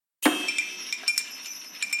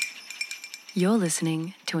You're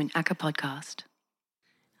listening to an ACCA podcast.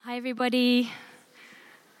 Hi everybody.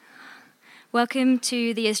 Welcome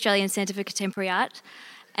to the Australian Centre for Contemporary Art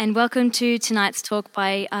and welcome to tonight's talk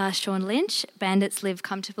by Shaun Lynch, Bandits Live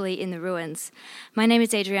Comfortably in the Ruins. My name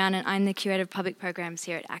is Adrienne and I'm the Curator of Public Programs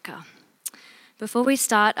here at ACCA. Before we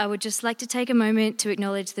start, I would just like to take a moment to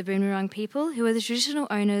acknowledge the Boon Wurrung people who are the traditional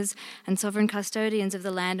owners and sovereign custodians of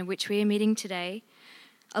the land on which we are meeting today,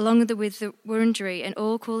 along with the Wurundjeri and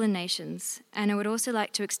all Kulin nations. And I would also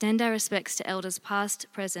like to extend our respects to elders past,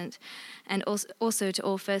 present, and also to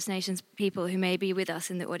all First Nations people who may be with us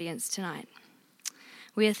in the audience tonight.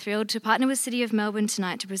 We are thrilled to partner with City of Melbourne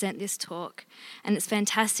tonight to present this talk, and it's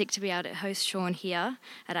fantastic to be able to host Shaun here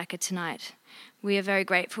at ACCA tonight. We are very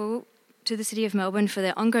grateful to the City of Melbourne for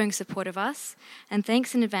their ongoing support of us, and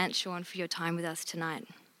thanks in advance, Shaun, for your time with us tonight.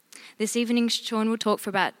 This evening, Shaun will talk for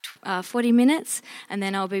about 40 minutes, and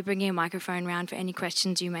then I'll be bringing a microphone round for any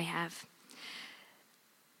questions you may have.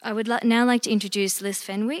 I would now like to introduce Liz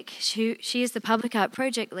Fenwick. She is the Public Art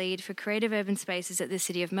Project Lead for Creative Urban Spaces at the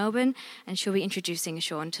City of Melbourne, and she'll be introducing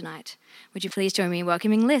Shaun tonight. Would you please join me in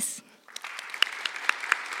welcoming Liz?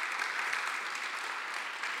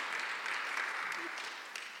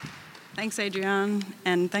 Thanks, Adrienne,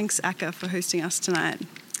 and thanks, ACCA, for hosting us tonight.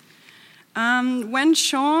 We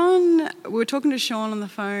were talking to Shaun on the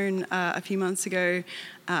phone a few months ago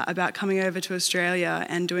about coming over to Australia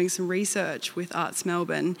and doing some research with Arts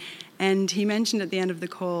Melbourne, and he mentioned at the end of the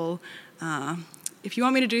call, if you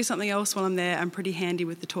want me to do something else while I'm there, I'm pretty handy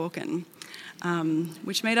with the talking,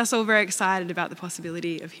 which made us all very excited about the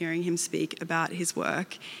possibility of hearing him speak about his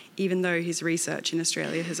work, even though his research in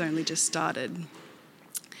Australia has only just started.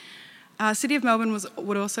 City of Melbourne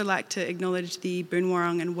would also like to acknowledge the Boon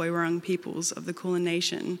Wurrung and Woiwurrung peoples of the Kulin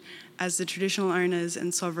Nation as the traditional owners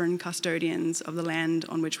and sovereign custodians of the land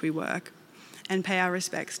on which we work, and pay our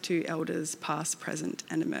respects to elders past, present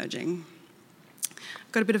and emerging.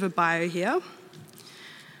 I've got a bit of a bio here.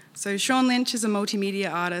 So Shaun Lynch is a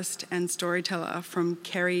multimedia artist and storyteller from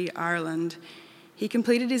Kerry, Ireland. He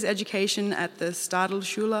completed his education at the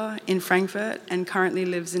Stadelschule in Frankfurt and currently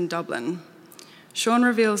lives in Dublin. Shaun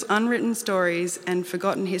reveals unwritten stories and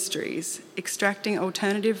forgotten histories, extracting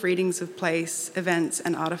alternative readings of place, events,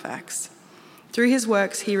 and artefacts. Through his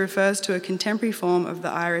works, he refers to a contemporary form of the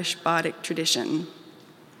Irish bardic tradition.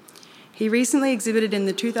 He recently exhibited in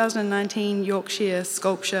the 2019 Yorkshire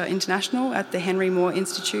Sculpture International at the Henry Moore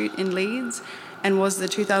Institute in Leeds and was the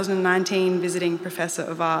 2019 Visiting Professor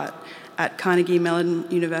of Art at Carnegie Mellon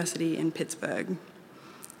University in Pittsburgh.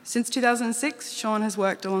 Since 2006, Shaun has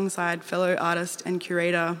worked alongside fellow artist and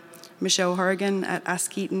curator Michelle Horrigan at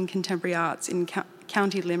Askeaton Contemporary Arts in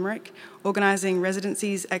County Limerick, organising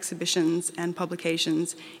residencies, exhibitions and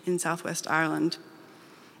publications in Southwest Ireland.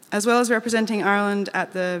 As well as representing Ireland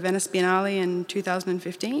at the Venice Biennale in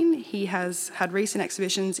 2015, he has had recent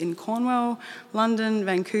exhibitions in Cornwall, London,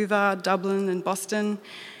 Vancouver, Dublin and Boston,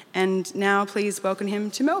 and now please welcome him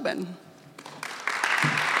to Melbourne.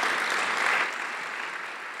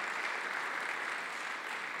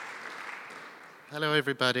 Hello,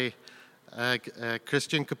 everybody.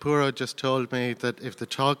 Christian Capuro just told me that if the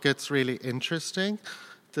talk gets really interesting,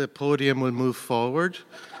 the podium will move forward.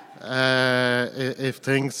 If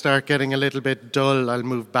things start getting a little bit dull, I'll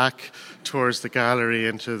move back towards the gallery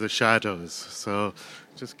into the shadows. So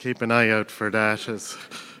just keep an eye out for that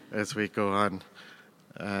as we go on.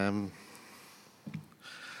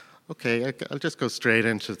 Okay, I'll just go straight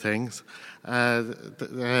into things.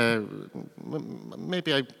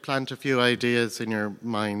 Maybe I plant a few ideas in your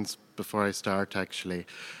minds before I start, actually.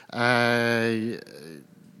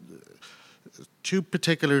 Two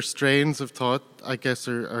particular strains of thought, I guess,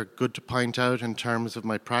 are good to point out in terms of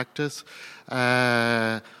my practice.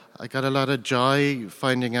 I got a lot of joy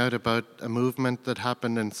finding out about a movement that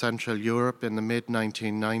happened in Central Europe in the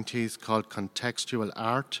mid-1990s called contextual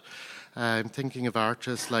art. I'm thinking of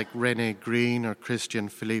artists like René Green or Christian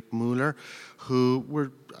Philippe Müller, who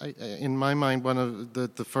were, in my mind, one of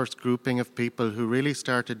the first grouping of people who really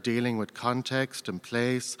started dealing with context and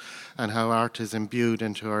place and how art is imbued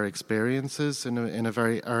into our experiences in a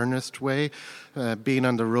very earnest way. Being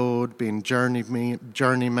on the road, being journeymen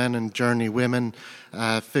and journeywomen,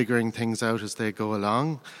 figuring things out as they go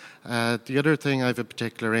along. The other thing I have a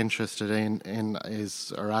particular interest in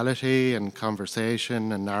is orality and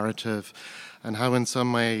conversation and narrative, and how in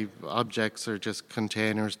some way objects are just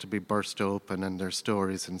containers to be burst open and there's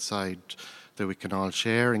stories inside that we can all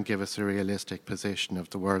share and give us a realistic position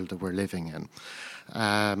of the world that we're living in.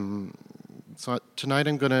 So tonight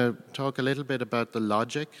I'm going to talk a little bit about the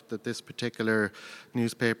logic that this particular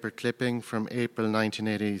newspaper clipping from April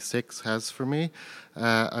 1986 has for me.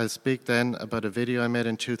 I'll speak then about a video I made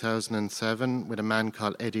in 2007 with a man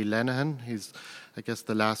called Eddie Lenihan. He's, I guess,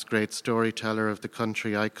 the last great storyteller of the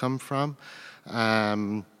country I come from.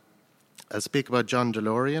 I'll speak about John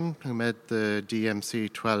DeLorean, who made the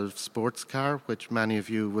DMC-12 sports car, which many of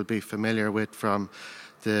you will be familiar with from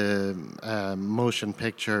the motion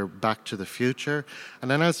picture Back to the Future.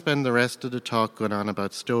 And then I'll spend the rest of the talk going on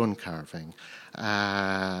about stone carving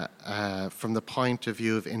from the point of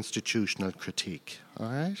view of institutional critique.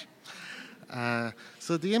 All right?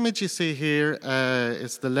 So the image you see here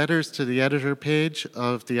is the letters to the editor page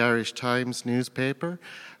of the Irish Times newspaper.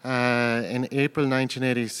 In April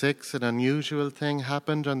 1986, an unusual thing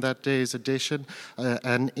happened on that day's edition.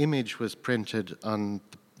 An image was printed on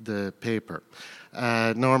the paper.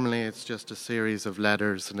 Normally it's just a series of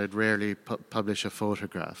letters and they'd rarely publish a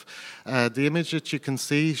photograph. The image that you can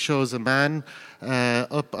see shows a man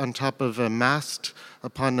up on top of a mast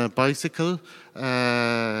upon a bicycle. This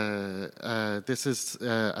is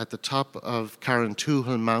at the top of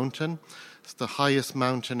Carrauntoohil Mountain. It's the highest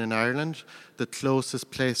mountain in Ireland, the closest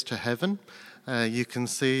place to heaven. You can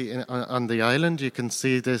see on the island, you can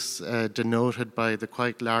see this denoted by the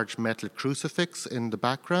quite large metal crucifix in the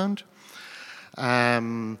background.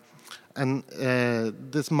 And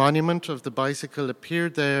this monument of the bicycle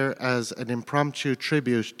appeared there as an impromptu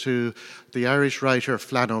tribute to the Irish writer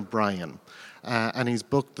Flann O'Brien and his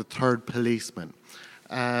book, The Third Policeman.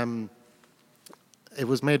 It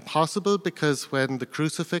was made possible because when the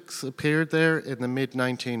crucifix appeared there in the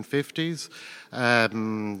mid-1950s,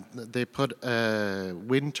 they put a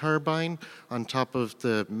wind turbine on top of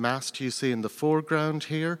the mast you see in the foreground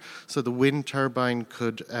here, so the wind turbine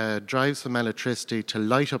could drive some electricity to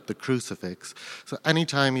light up the crucifix. So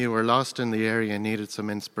anytime you were lost in the area and needed some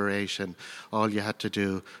inspiration, all you had to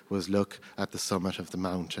do was look at the summit of the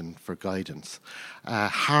mountain for guidance.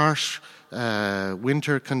 Harsh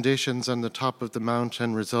winter conditions on the top of the mountain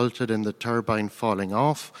resulted in the turbine falling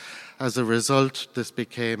off. As a result, this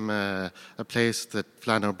became a place that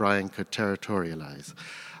Flann O'Brien could territorialize.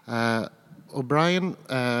 O'Brien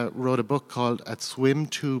wrote a book called At Swim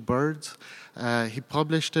Two Birds. He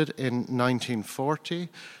published it in 1940.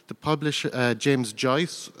 The publisher, James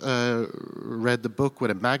Joyce, read the book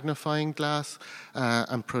with a magnifying glass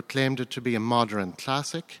and proclaimed it to be a modern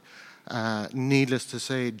classic. Needless to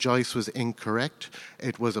say, Joyce was incorrect.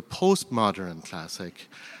 It was a postmodern classic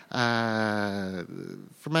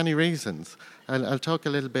for many reasons. I'll talk a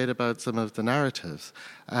little bit about some of the narratives.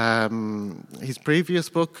 His previous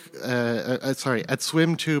book, At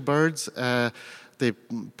Swim Two Birds, they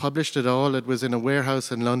published it all. It was in a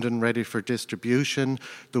warehouse in London ready for distribution.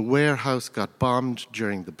 The warehouse got bombed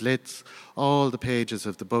during the Blitz. All the pages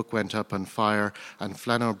of the book went up on fire, and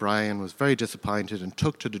Flann O'Brien was very disappointed and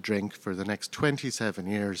took to the drink for the next 27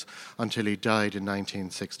 years until he died in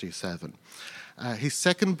 1967. His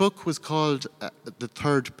second book was called The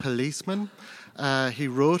Third Policeman. He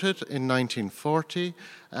wrote it in 1940.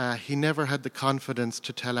 He never had the confidence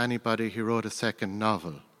to tell anybody he wrote a second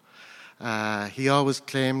novel. He always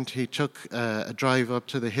claimed he took a drive up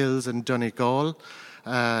to the hills in Donegal.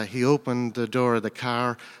 He opened the door of the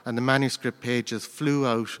car and the manuscript pages flew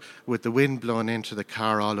out with the wind blown into the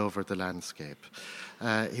car all over the landscape.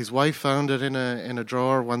 His wife found it in a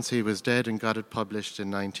drawer once he was dead and got it published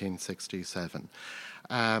in 1967.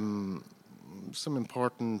 Some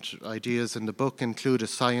important ideas in the book include a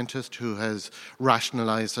scientist who has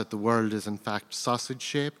rationalized that the world is in fact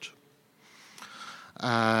sausage-shaped.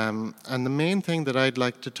 And the main thing that I'd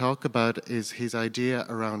like to talk about is his idea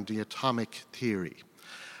around the atomic theory.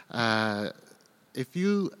 If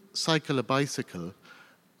you cycle a bicycle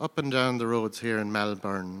up and down the roads here in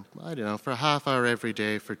Melbourne, I don't know, for a half hour every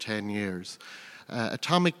day for 10 years,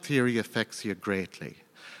 atomic theory affects you greatly.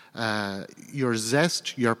 Your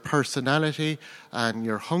zest, your personality, and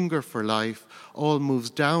your hunger for life all moves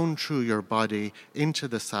down through your body into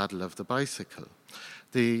the saddle of the bicycle.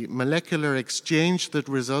 The molecular exchange that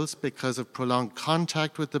results because of prolonged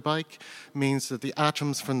contact with the bike means that the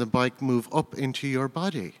atoms from the bike move up into your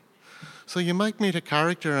body. So you might meet a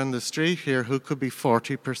character on the street here who could be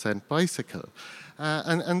 40% bicycle.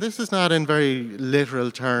 And this is not in very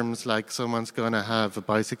literal terms, like someone's going to have a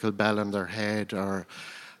bicycle bell on their head or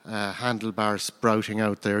handlebars sprouting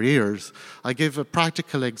out their ears. I give a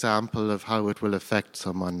practical example of how it will affect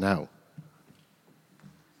someone now.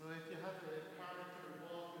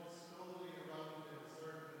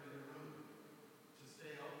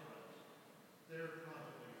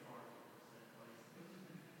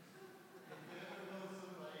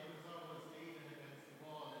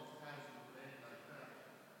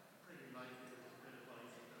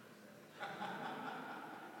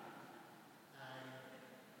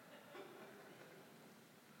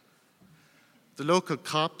 The local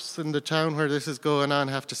cops in the town where this is going on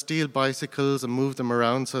have to steal bicycles and move them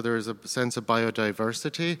around so there is a sense of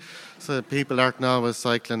biodiversity, so that people aren't always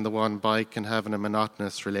cycling the one bike and having a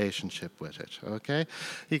monotonous relationship with it. Okay,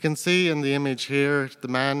 you can see in the image here the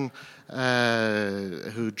man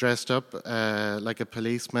who dressed up like a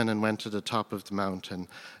policeman and went to the top of the mountain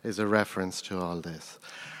is a reference to all this.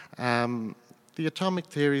 The atomic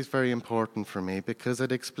theory is very important for me because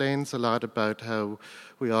it explains a lot about how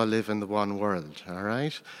we all live in the one world, all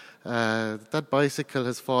right? That bicycle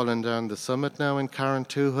has fallen down the summit now in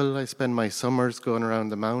Carrauntoohil. I spend my summers going around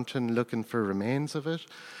the mountain looking for remains of it.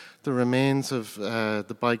 The remains of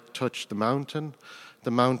the bike touch the mountain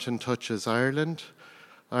touches Ireland,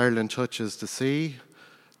 Ireland touches the sea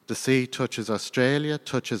touches Australia,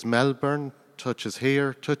 touches Melbourne, touches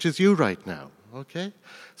here, touches you right now. Okay,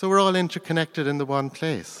 so we're all interconnected in the one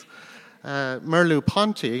place.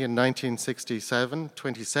 Merleau-Ponty in 1967,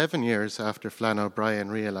 27 years after Flann O'Brien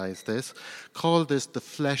realised this, called this the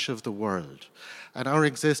flesh of the world. And our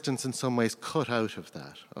existence in some ways cut out of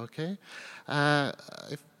that, okay?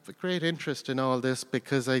 I've a great interest in all this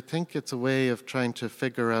because I think it's a way of trying to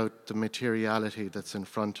figure out the materiality that's in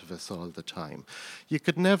front of us all the time. You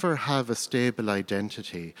could never have a stable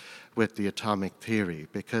identity with the atomic theory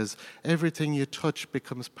because everything you touch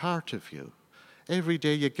becomes part of you. Every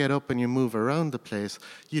day you get up and you move around the place,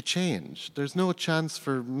 you change. There's no chance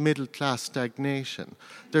for middle-class stagnation.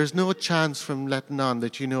 There's no chance from letting on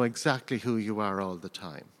that you know exactly who you are all the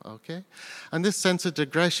time, okay? And this sense of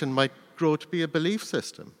digression might grow to be a belief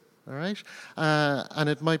system, all right? And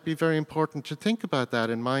it might be very important to think about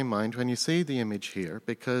that in my mind when you see the image here,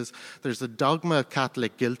 because there's a dogma of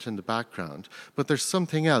Catholic guilt in the background, but there's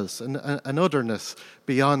something else, an otherness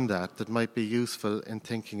beyond that might be useful in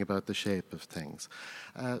thinking about the shape of things.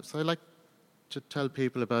 So I like to tell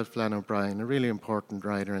people about Flann O'Brien, a really important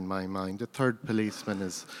writer in my mind. The Third Policeman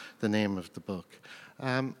is the name of the book.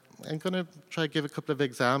 I'm going to try to give a couple of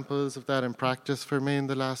examples of that in practice for me in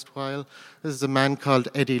the last while. This is a man called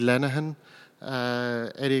Eddie Lenihan.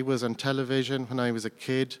 Eddie was on television when I was a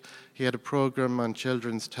kid. He had a program on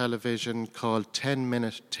children's television called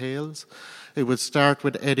 10-Minute Tales. It would start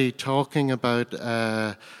with Eddie talking about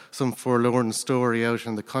some forlorn story out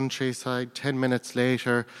in the countryside. 10 minutes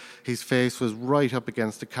later, his face was right up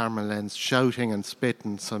against the camera lens, shouting and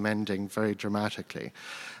spitting some ending very dramatically.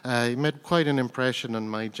 He made quite an impression on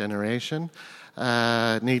my generation.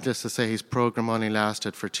 Needless to say, his program only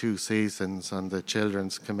lasted for 2 seasons on the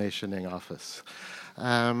Children's Commissioning Office.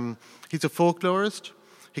 He's a folklorist.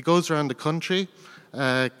 He goes around the country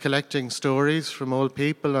collecting stories from old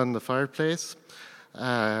people on the fireplace.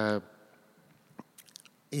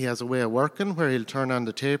 He has a way of working where he'll turn on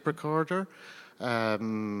the tape recorder.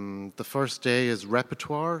 The first day is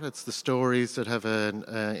repertoire. It's the stories that have an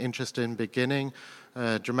interesting beginning,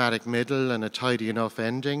 a dramatic middle, and a tidy enough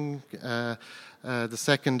ending. The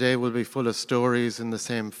second day will be full of stories in the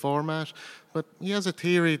same format. But he has a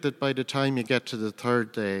theory that by the time you get to the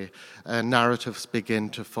third day, narratives begin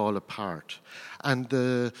to fall apart. And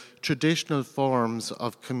the traditional forms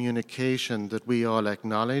of communication that we all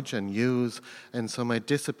acknowledge and use in some way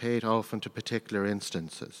dissipate off into particular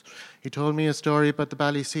instances. He told me a story about the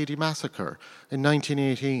Ballyseedy massacre in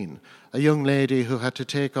 1918. A young lady who had to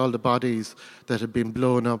take all the bodies that had been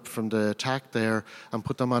blown up from the attack there and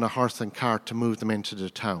put them on a horse and cart to move them into the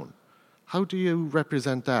town. How do you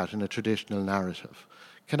represent that in a traditional narrative?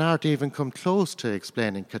 Can art even come close to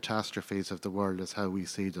explaining catastrophes of the world as how we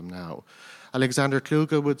see them now? Alexander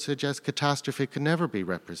Kluge would suggest catastrophe can never be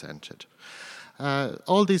represented.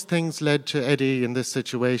 All these things led to Eddie in this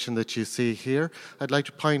situation that you see here. I'd like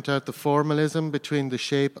to point out the formalism between the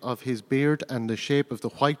shape of his beard and the shape of the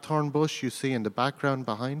whitethorn bush you see in the background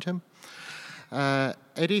behind him.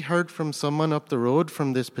 Eddie heard from someone up the road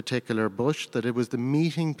from this particular bush that it was the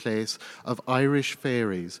meeting place of Irish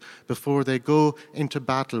fairies before they go into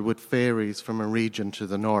battle with fairies from a region to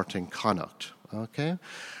the north in Connacht. Okay,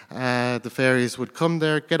 the fairies would come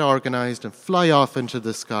there, get organised and fly off into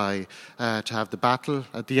the sky to have the battle.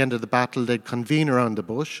 At the end of the battle, they'd convene around the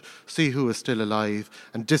bush, see who was still alive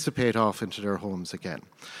and dissipate off into their homes again.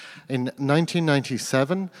 In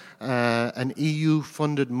 1997, an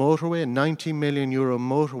EU-funded motorway, a €90 million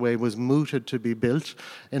motorway, was mooted to be built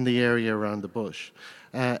in the area around the bush.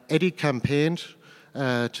 Eddie campaigned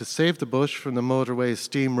to save the bush from the motorway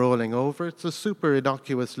steam rolling over. It's a super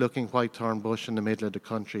innocuous-looking whitethorn bush in the middle of the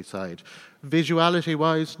countryside.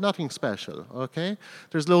 Visuality-wise, nothing special, okay?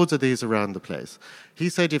 There's loads of these around the place. He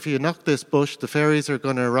said if you knock this bush, the fairies are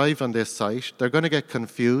going to arrive on this site. They're going to get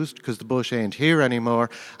confused because the bush ain't here anymore,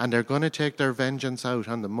 and they're going to take their vengeance out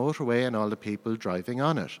on the motorway and all the people driving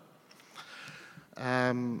on it.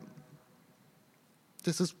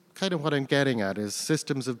 This is kind of what I'm getting at, is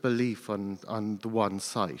systems of belief on the one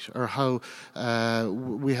site, or how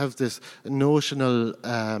we have this notional,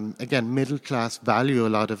 again, middle-class value a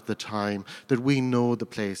lot of the time that we know the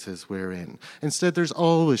places we're in. Instead, there's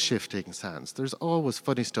always shifting sands. There's always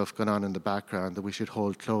funny stuff going on in the background that we should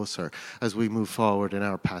hold closer as we move forward in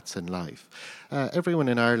our paths in life. Everyone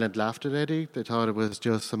in Ireland laughed at Eddie. They thought it was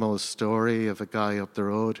just some old story of a guy up the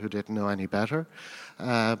road who didn't know any better.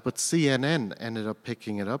 But CNN ended up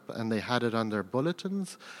picking it up, and they had it on their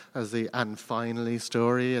bulletins as the "and finally"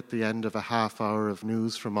 story at the end of a half hour of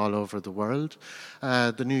news from all over the world.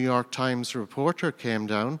 The New York Times reporter came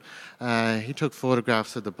down. He took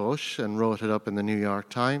photographs of the bush and wrote it up in the New York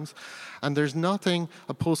Times. And there's nothing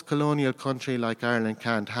a post-colonial country like Ireland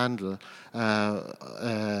can't handle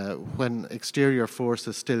when exterior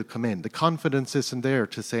forces still come in. The confidence isn't there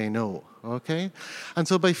to say no, okay? And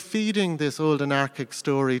so by feeding this old anarchic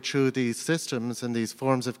story through these systems and these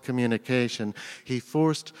forms of communication, he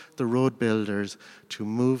forced the road builders to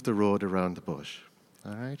move the road around the bush.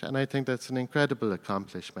 All right, and I think that's an incredible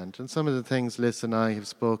accomplishment. And some of the things Liz and I have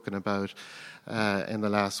spoken about in the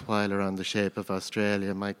last while around the shape of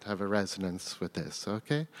Australia might have a resonance with this,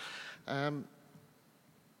 okay?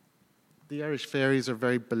 The Irish fairies are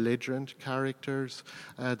very belligerent characters.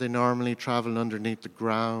 They normally travel underneath the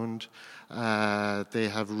ground. They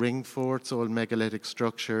have ring forts, old megalithic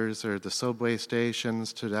structures, or the subway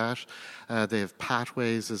stations to that. They have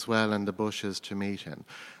pathways as well in the bushes to meet in.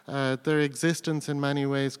 Their existence in many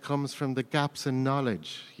ways comes from the gaps in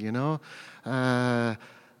knowledge, you know.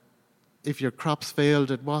 If your crops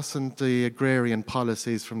failed, it wasn't the agrarian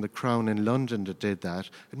policies from the Crown in London that did that.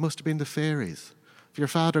 It must have been the fairies. If your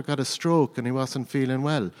father got a stroke and he wasn't feeling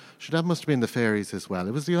well, sure, that must have been the fairies as well.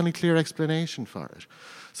 It was the only clear explanation for it.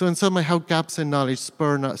 So in some way, how gaps in knowledge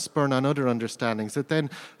spurn on other understandings that then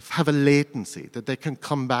have a latency, that they can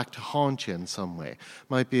come back to haunt you in some way,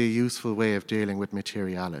 might be a useful way of dealing with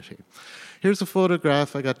materiality. Here's a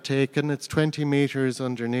photograph I got taken. It's 20 meters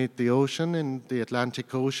underneath the ocean, in the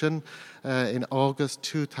Atlantic Ocean, in August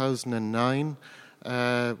 2009.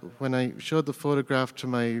 When I showed the photograph to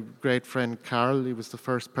my great friend Carl, he was the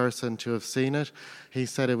first person to have seen it. He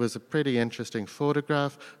said it was a pretty interesting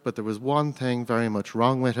photograph, but there was one thing very much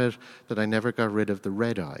wrong with it, that I never got rid of the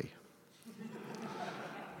red eye.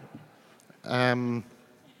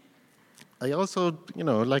 I also, you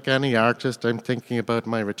know, like any artist, I'm thinking about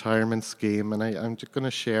my retirement scheme, and I'm just going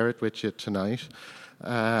to share it with you tonight.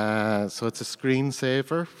 So it's a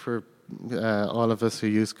screensaver for all of us who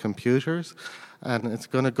use computers. And it's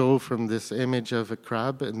going to go from this image of a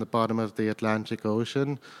crab in the bottom of the Atlantic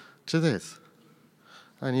Ocean to this.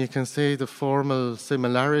 And you can see the formal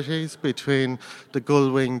similarities between the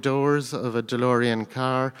gull-wing doors of a DeLorean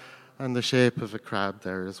car and the shape of a crab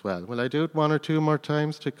there as well. Will I do it one or two more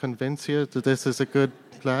times to convince you that this is a good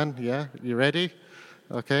plan? Yeah? You ready?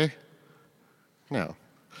 Okay. Now,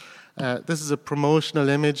 this is a promotional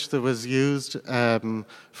image that was used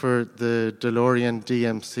for the DeLorean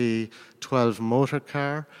DMC 12 motor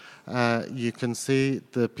car. You can see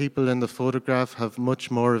the people in the photograph have much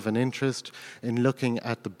more of an interest in looking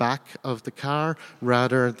at the back of the car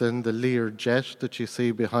rather than the Lear jet that you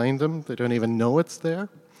see behind them. They don't even know it's there.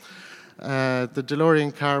 The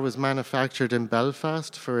DeLorean car was manufactured in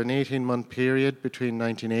Belfast for an 18-month period between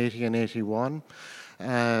 1980 and 81.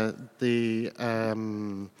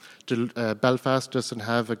 Belfast doesn't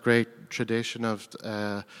have a great tradition of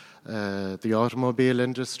the automobile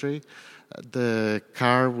industry. The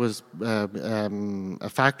car was, a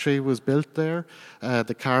factory was built there.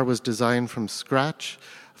 The car was designed from scratch.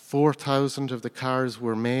 4,000 of the cars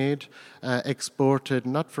were made, exported,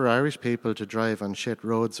 not for Irish people to drive on shit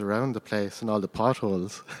roads around the place and all the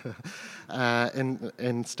potholes.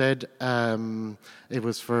 Instead, it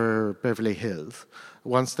was for Beverly Hills.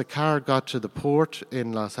 Once the car got to the port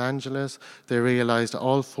in Los Angeles, they realized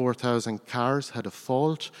all 4,000 cars had a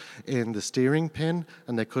fault in the steering pin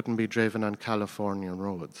and they couldn't be driven on California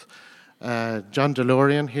roads. John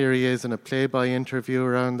DeLorean, here he is in a Playboy interview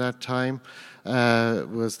around that time,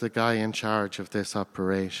 was the guy in charge of this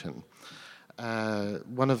operation.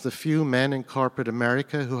 One of the few men in corporate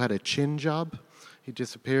America who had a chin job. He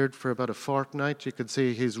disappeared for about a fortnight. You could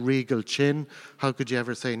see his regal chin. How could you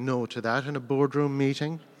ever say no to that in a boardroom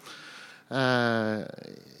meeting?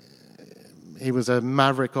 He was a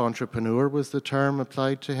maverick entrepreneur, was the term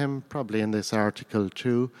applied to him, probably in this article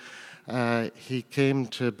too. He came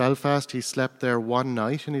to Belfast. He slept there one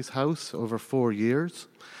night in his house over 4 years.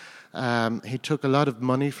 He took a lot of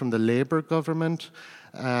money from the Labour government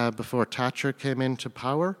before Thatcher came into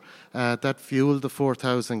power. That fueled the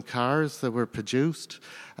 4,000 cars that were produced.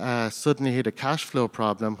 Suddenly he had a cash flow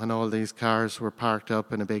problem when all these cars were parked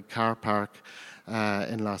up in a big car park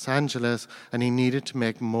in Los Angeles, and he needed to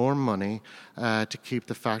make more money to keep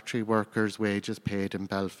the factory workers' wages paid in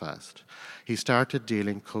Belfast. He started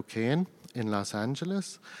dealing cocaine in Los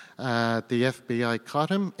Angeles. The FBI caught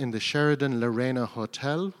him in the Sheraton Lorena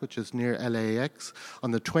Hotel, which is near LAX,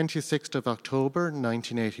 on the 26th of October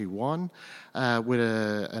 1981 with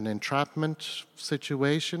an entrapment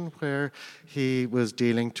situation where he was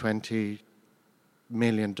dealing $20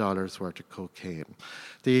 million worth of cocaine.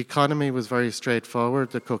 The economy was very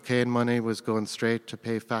straightforward. The cocaine money was going straight to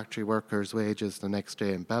pay factory workers' wages the next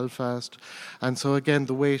day in Belfast. And so again,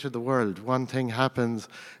 the weight of the world. One thing happens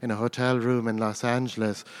in a hotel room in Los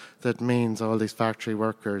Angeles that means all these factory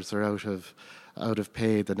workers are out of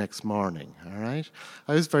pay the next morning, all right?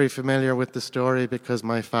 I was very familiar with the story because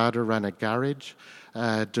my father ran a garage.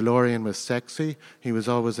 DeLorean was sexy. He was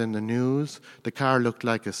always in the news. The car looked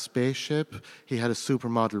like a spaceship. He had a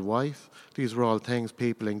supermodel wife. These were all things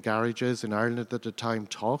people in garages in Ireland at the time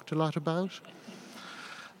talked a lot about.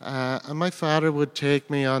 And my father would take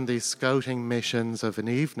me on these scouting missions of an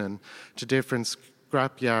evening to different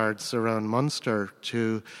scrap yards around Munster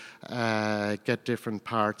to get different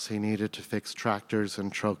parts he needed to fix tractors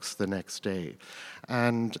and trucks the next day.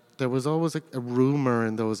 And there was always a rumour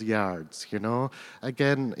in those yards, you know.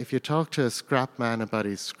 Again, if you talk to a scrap man about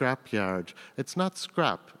his scrap yard, it's not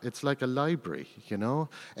scrap, it's like a library, you know.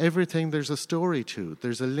 Everything there's a story to,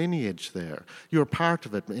 there's a lineage there. You're part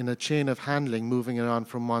of it in a chain of handling, moving it on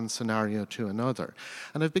from one scenario to another.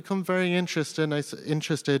 And I've become very interested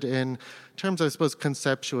in terms of, I suppose,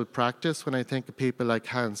 conceptual practice when I think of people like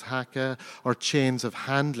Hans Haacke or chains of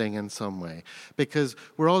handling in some way, because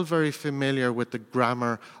we're all very familiar with the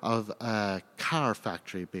grammar of a car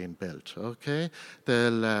factory being built, okay?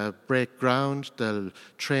 They'll break ground, they'll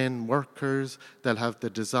train workers, they'll have the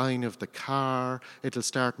design of the car, it'll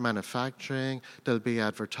start manufacturing, there'll be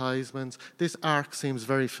advertisements. This arc seems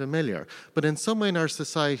very familiar, but in some way in our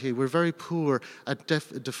society we're very poor at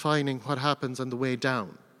defining what happens on the way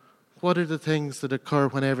down. What are the things that occur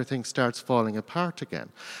when everything starts falling apart again?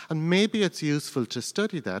 And maybe it's useful to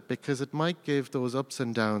study that because it might give those ups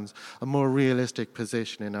and downs a more realistic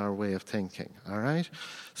position in our way of thinking, all right?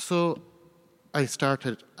 So I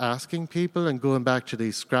started asking people and going back to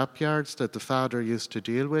these scrapyards that the father used to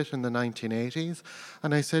deal with in the 1980s.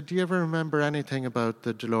 And I said, do you ever remember anything about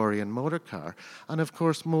the DeLorean motor car? And of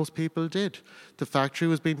course, most people did. The factory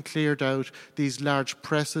was being cleared out. These large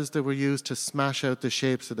presses that were used to smash out the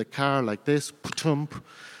shapes of the car like this, thump.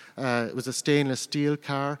 It was a stainless steel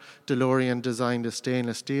car. DeLorean designed a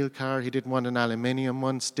stainless steel car. He didn't want an aluminium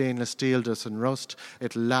one. Stainless steel doesn't rust.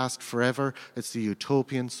 It'll last forever. It's the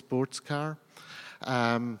utopian sports car.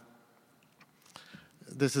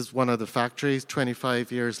 This is one of the factories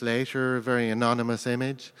 25 years later, a very anonymous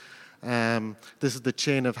image. This is the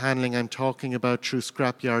chain of handling I'm talking about through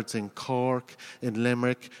scrapyards in Cork, in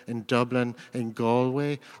Limerick, in Dublin, in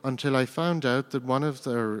Galway, until I found out that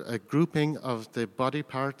a grouping of the body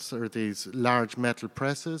parts, or these large metal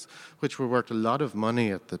presses, which were worth a lot of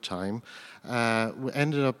money at the time,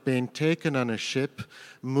 ended up being taken on a ship,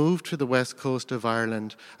 moved to the west coast of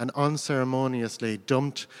Ireland, and unceremoniously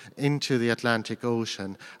dumped into the Atlantic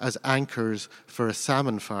Ocean as anchors for a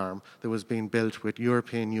salmon farm that was being built with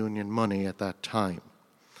European Union money at that time.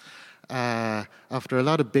 After a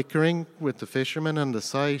lot of bickering with the fishermen on the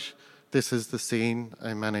site, this is the scene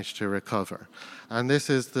I managed to recover. And this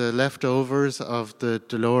is the leftovers of the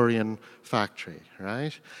DeLorean factory,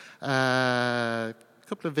 right?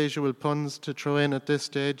 Couple of visual puns to throw in at this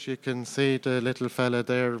stage. You can see the little fella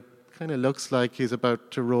there kind of looks like he's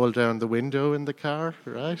about to roll down the window in the car,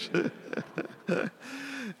 right?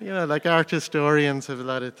 You know, like art historians have a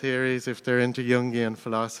lot of theories if they're into Jungian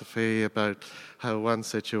philosophy about how one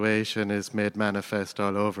situation is made manifest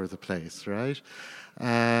all over the place, right?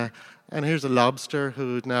 And here's a lobster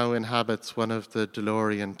who now inhabits one of the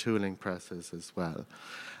DeLorean tooling presses as well.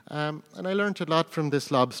 And I learned a lot from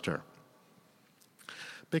this lobster.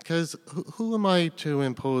 Because who am I to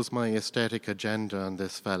impose my aesthetic agenda on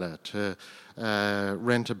this fella, to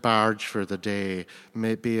rent a barge for the day,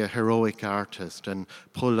 maybe a heroic artist, and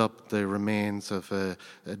pull up the remains of a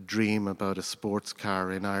dream about a sports car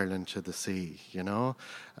in Ireland to the sea, you know?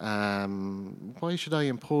 Why should I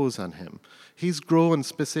impose on him? He's grown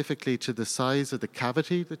specifically to the size of the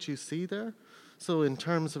cavity that you see there. So in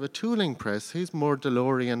terms of a tooling press, he's more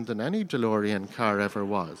DeLorean than any DeLorean car ever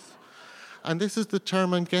was. And this is the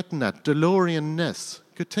term I'm getting at, DeLorean-ness.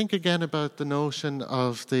 could think again about the notion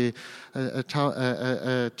of the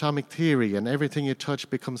atomic theory, and everything you touch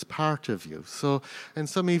becomes part of you. So in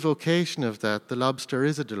some evocation of that, the lobster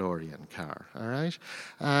is a DeLorean car, all right?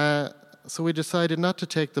 So we decided not to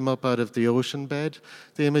take them up out of the ocean bed.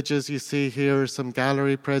 The images you see here are some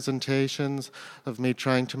gallery presentations of me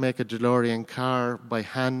trying to make a DeLorean car by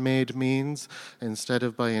handmade means instead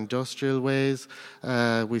of by industrial ways.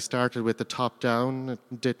 We started with the top down.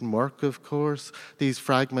 It didn't work, of course. These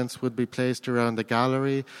fragments would be placed around the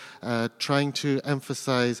gallery, trying to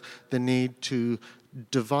emphasize the need to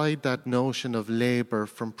divide that notion of labor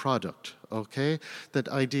from product, okay? That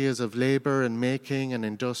ideas of labor and making and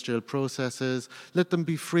industrial processes, let them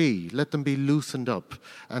be free, let them be loosened up,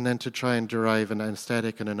 and then to try and derive an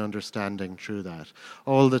aesthetic and an understanding through that.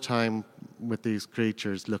 All the time with these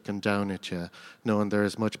creatures looking down at you, knowing they're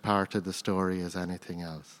as much part of the story as anything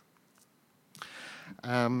else.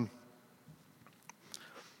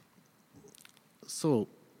 So,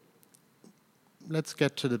 let's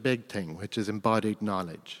get to the big thing, which is embodied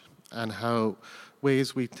knowledge, and how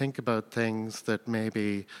ways we think about things that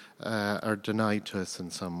maybe are denied to us in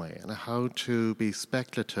some way, and how to be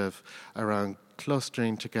speculative around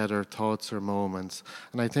clustering together thoughts or moments.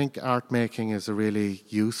 And I think art making is a really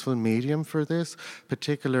useful medium for this,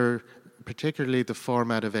 particularly the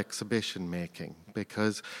format of exhibition making,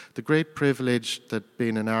 because the great privilege that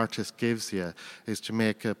being an artist gives you is to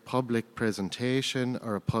make a public presentation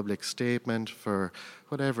or a public statement for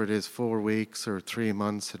whatever it is, 4 weeks or 3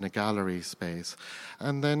 months in a gallery space,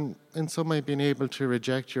 and then in some way being able to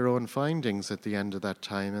reject your own findings at the end of that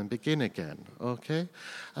time and begin again, okay?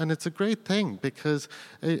 And it's a great thing because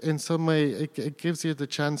in some way it gives you the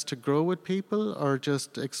chance to grow with people or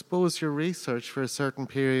just expose your research for a certain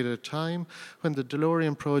period of time. When the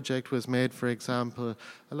DeLorean project was made, for example,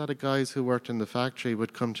 a lot of guys who worked in the factory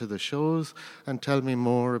would come to the shows and tell me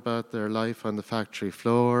more about their life on the factory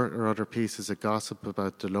floor or other pieces of gossip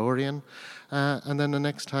about DeLorean. And then the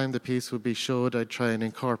next time the piece would be showed, I'd try and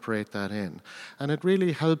incorporate that in. And it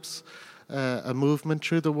really helps a movement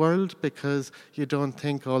through the world because you don't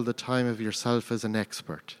think all the time of yourself as an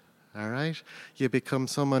expert. All right? You become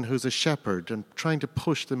someone who's a shepherd and trying to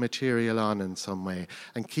push the material on in some way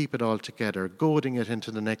and keep it all together, goading it into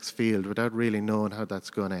the next field without really knowing how that's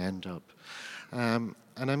going to end up.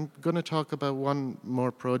 And I'm going to talk about one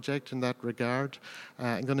more project in that regard.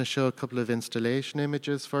 I'm going to show a couple of installation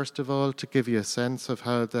images, first of all, to give you a sense of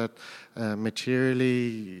how that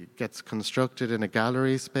materially gets constructed in a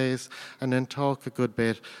gallery space, and then talk a good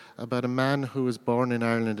bit about a man who was born in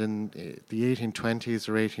Ireland in the 1820s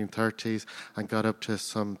or 1830s and got up to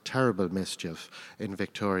some terrible mischief in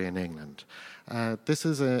Victorian England. This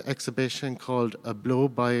is an exhibition called A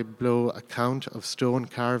Blow-by-Blow Account of Stone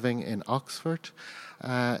Carving in Oxford.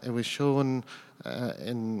 It was shown I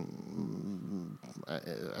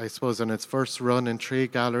suppose, in its first run in 3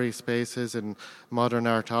 gallery spaces in Modern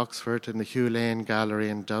Art Oxford, in the Hugh Lane Gallery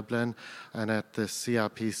in Dublin, and at the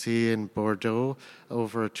CRPC in Bordeaux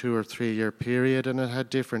over a 2 or 3 year period. And it had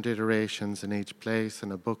different iterations in each place,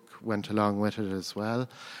 and a book went along with it as well.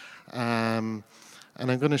 And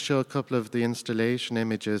I'm going to show a couple of the installation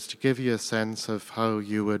images to give you a sense of how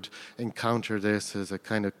you would encounter this as a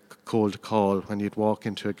kind of cold call when you'd walk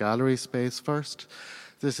into a gallery space first.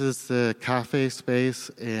 This is the cafe space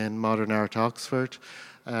in Modern Art Oxford.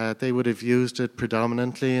 They would have used it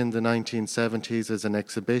predominantly in the 1970s as an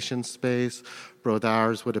exhibition space.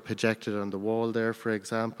 Brodars would have projected on the wall there, for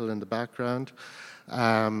example, in the background.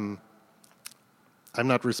 I'm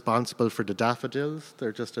not responsible for the daffodils.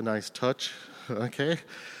 They're just a nice touch. Okay.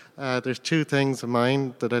 There's 2 things of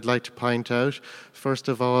mine that I'd like to point out. First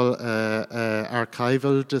of all,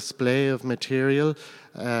 archival display of material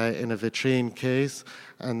in a vitrine case.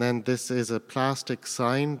 And then this is a plastic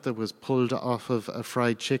sign that was pulled off of a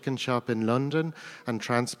fried chicken shop in London and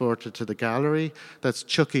transported to the gallery. That's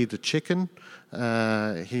Chucky the Chicken.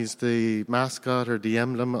 He's the mascot or the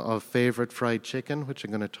emblem of Favourite Fried Chicken, which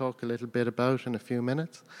I'm going to talk a little bit about in a few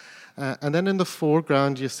minutes. And then in the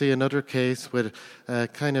foreground, you see another case with a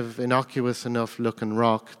kind of innocuous enough looking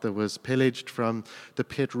rock that was pillaged from the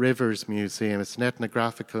Pitt Rivers Museum. It's an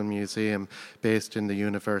ethnographical museum based in the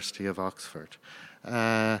University of Oxford.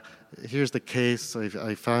 Here's the case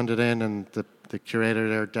I found it in, and the curator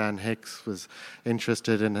there, Dan Hicks, was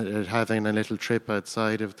interested in it having a little trip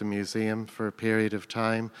outside of the museum for a period of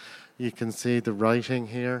time. You can see the writing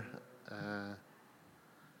here.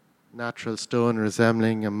 Natural stone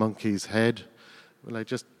resembling a monkey's head. Will I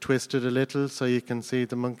just twist it a little so you can see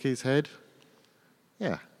the monkey's head?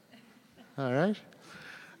 Yeah. All right.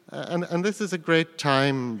 And this is a great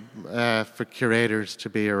time for curators to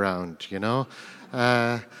be around, you know.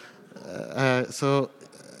 So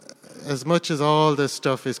as much as all this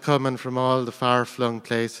stuff is coming from all the far-flung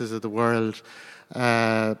places of the world,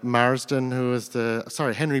 Marsden,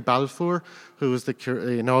 Henry Balfour, who was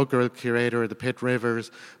the inaugural curator of the Pitt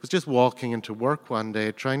Rivers, was just walking into work one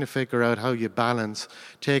day trying to figure out how you balance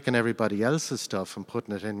taking everybody else's stuff and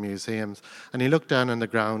putting it in museums. And he looked down on the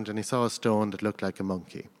ground and he saw a stone that looked like a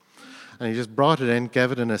monkey. And he just brought it in,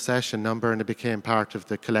 gave it an accession number, and it became part of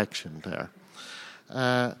the collection there.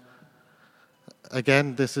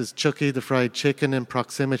 Again, this is Chucky the Fried Chicken in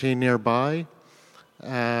proximity nearby.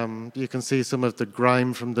 You can see some of the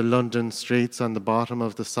grime from the London streets on the bottom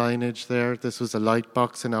of the signage there. This was a light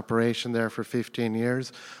box in operation there for 15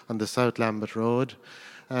 years on the South Lambeth Road.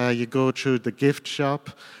 You go through the gift shop.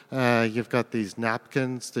 You've got these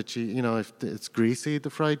napkins that if it's greasy, the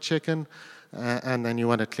fried chicken. And then you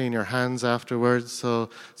want to clean your hands afterwards. So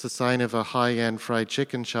it's a sign of a high-end fried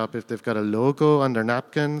chicken shop if they've got a logo on their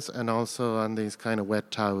napkins and also on these kind of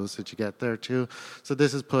wet towels that you get there too. So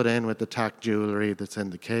this is put in with the tack jewellery that's in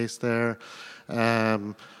the case there.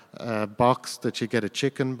 A box that you get a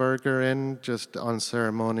chicken burger in, just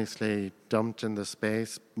unceremoniously dumped in the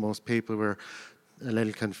space. Most people were a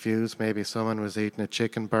little confused. Maybe someone was eating a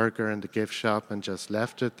chicken burger in the gift shop and just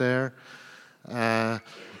left it there. And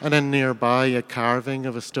then nearby, a carving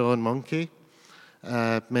of a stone monkey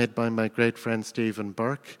made by my great friend Stephen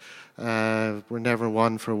Burke. We're never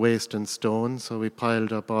one for wasting stone, so we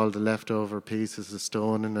piled up all the leftover pieces of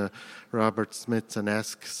stone in a Robert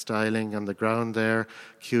Smithson-esque styling on the ground there.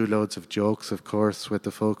 Cue loads of jokes, of course, with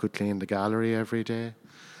the folk who clean the gallery every day.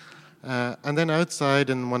 And then outside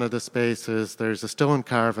in one of the spaces, there's a stone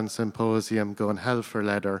carving symposium going hell for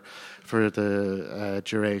leather for the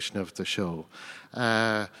duration of the show.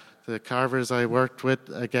 The carvers I worked with,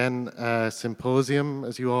 again, symposium,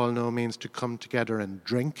 as you all know, means to come together and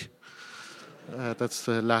drink. That's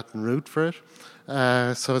the Latin root for it.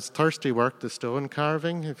 So it's thirsty work, the stone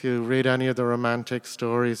carving. If you read any of the romantic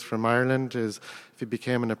stories from Ireland, is if you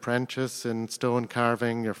became an apprentice in stone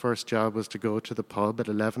carving, your first job was to go to the pub at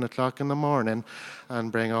 11 o'clock in the morning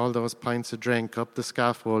and bring all those pints of drink up the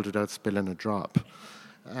scaffold without spilling a drop.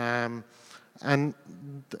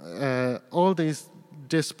 All these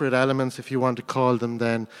disparate elements, if you want to call them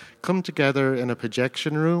then, come together in a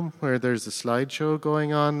projection room where there's a slideshow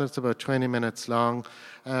going on that's about 20 minutes long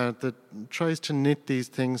that tries to knit these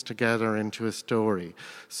things together into a story.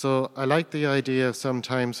 So I like the idea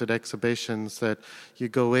sometimes at exhibitions that you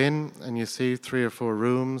go in and you see 3 or 4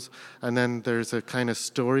 rooms and then there's a kind of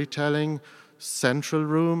storytelling central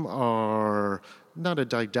room, or not a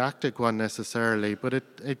didactic one necessarily, but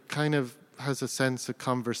it kind of has a sense of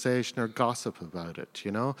conversation or gossip about it,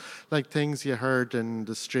 like things you heard in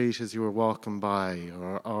the street as you were walking by,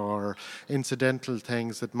 or incidental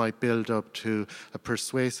things that might build up to a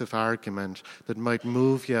persuasive argument that might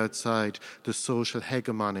move you outside the social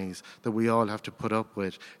hegemonies that we all have to put up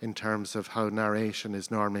with in terms of how narration is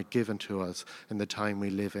normally given to us in the time we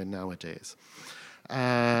live in nowadays.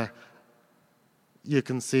 You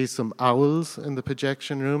can see some owls in the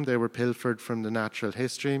projection room. They were pilfered from the Natural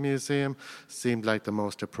History Museum. Seemed like the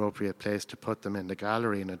most appropriate place to put them in the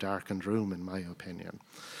gallery in a darkened room, in my opinion.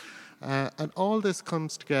 And all this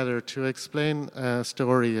comes together to explain a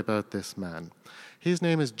story about this man. His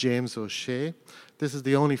name is James O'Shea. This is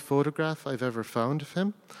the only photograph I've ever found of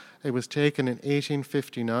him. It was taken in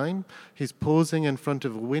 1859. He's posing in front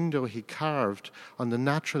of a window he carved on the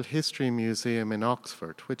Natural History Museum in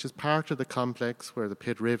Oxford, which is part of the complex where the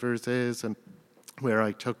Pitt Rivers is and where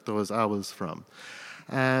I took those owls from.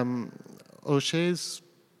 O'Shea's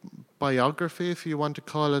biography, if you want to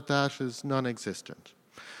call it that, is non-existent.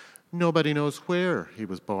 Nobody knows where he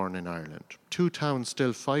was born in Ireland. 2 towns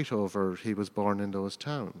still fight over he was born in those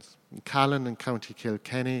towns. Callan in County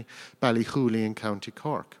Kilkenny, Ballyhooly in County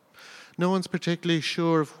Cork. No one's particularly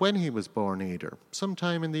sure of when he was born either,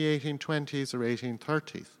 sometime in the 1820s or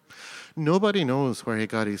 1830s. Nobody knows where he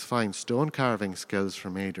got his fine stone carving skills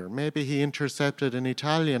from either. Maybe he intercepted an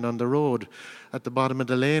Italian on the road at the bottom of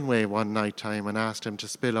the laneway one night time and asked him to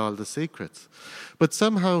spill all the secrets. But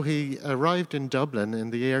somehow he arrived in Dublin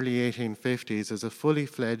in the early 1850s as a fully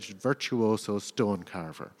fledged virtuoso stone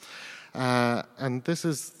carver. And this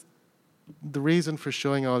is the reason for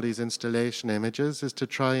showing all these installation images, is to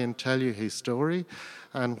try and tell you his story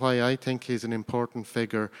and why I think he's an important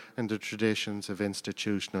figure in the traditions of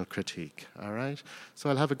institutional critique. All right? So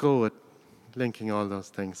I'll have a go at linking all those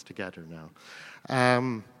things together now.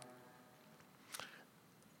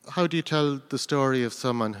 how do you tell the story of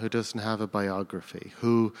someone who doesn't have a biography,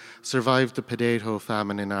 who survived the potato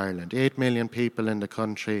famine in Ireland? 8 million people in the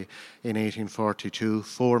country in 1842,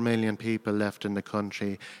 4 million people left in the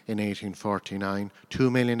country in 1849. 2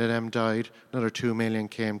 million of them died, another 2 million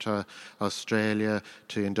came to Australia,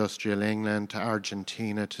 to industrial England, to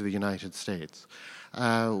Argentina, to the United States.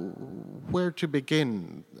 Where to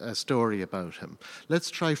begin a story about him? Let's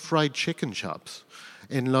try fried chicken shops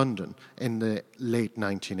in London in the late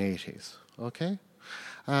 1980s. Okay?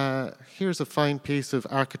 Here's a fine piece of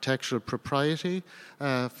architectural propriety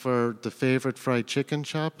for the favourite fried chicken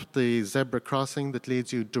shop, the zebra crossing that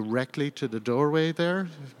leads you directly to the doorway there, in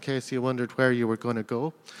case you wondered where you were going to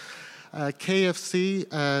go. KFC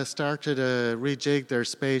started to rejig their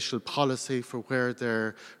spatial policy for where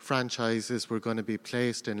their franchises were going to be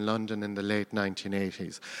placed in London in the late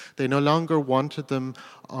 1980s. They no longer wanted them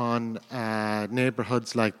on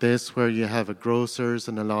neighbourhoods like this where you have a grocer's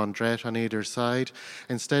and a laundrette on either side.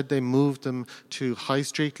 Instead, they moved them to high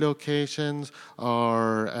street locations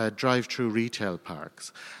or drive-through retail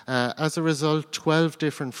parks. As a result, 12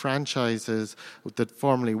 different franchises that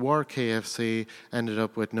formerly were KFC ended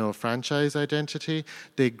up with no franchise identity.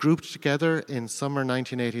 They grouped together in summer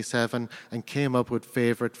 1987 and came up with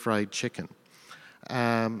Favourite Fried Chicken.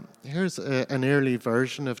 Here's an early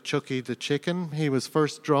version of Chucky the Chicken. He was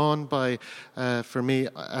first drawn by, for me,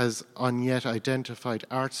 as unyet identified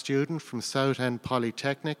art student from Southend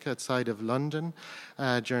Polytechnic outside of London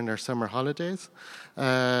during their summer holidays.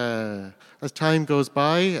 As time goes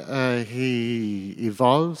by, he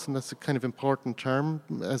evolves, and that's a kind of important term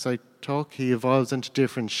as I talk. He evolves into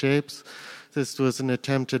different shapes. This was an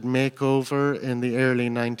attempted makeover in the early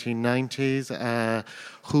 1990s.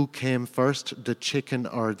 Who came first, the chicken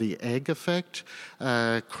or the egg effect?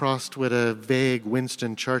 Crossed with a vague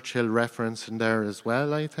Winston Churchill reference in there as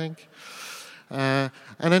well, I think. And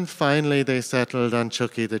then finally they settled on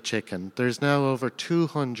Chucky the Chicken. There's now over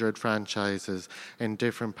 200 franchises in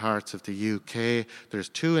different parts of the UK. There's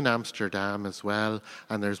 2 in Amsterdam as well,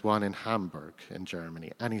 and there's 1 in Hamburg in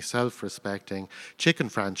Germany. Any self-respecting chicken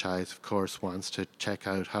franchise, of course, wants to check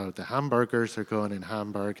out how the hamburgers are going in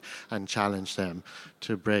Hamburg and challenge them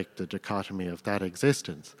to break the dichotomy of that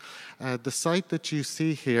existence. The site that you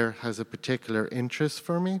see here has a particular interest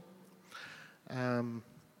for me.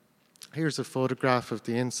 Here's a photograph of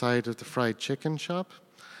the inside of the fried chicken shop.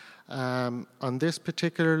 On this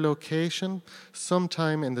particular location,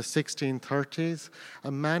 sometime in the 1630s,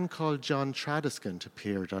 a man called John Tradescant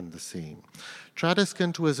appeared on the scene.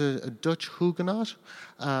 Tradescant was a Dutch Huguenot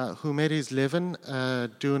who made his living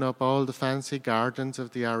doing up all the fancy gardens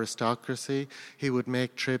of the aristocracy. He would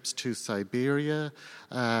make trips to Siberia.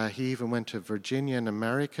 He even went to Virginia in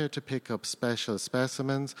America to pick up special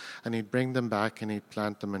specimens, and he'd bring them back and he'd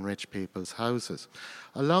plant them in rich people's houses.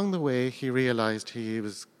 Along the way, he realized he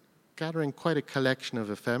was gathering quite a collection of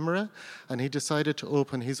ephemera, and he decided to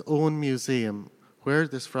open his own museum where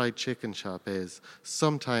this fried chicken shop is,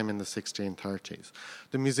 sometime in the 1630s.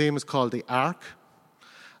 The museum is called the Ark.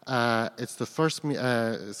 It's the first,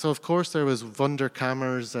 so of course there was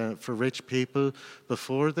Wunderkammers for rich people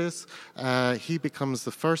before this. He becomes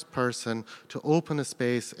the first person to open a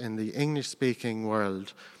space in the English-speaking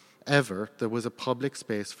world ever. There was a public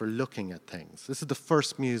space for looking at things. This is the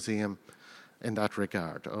first museum in that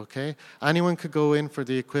regard, okay? Anyone could go in for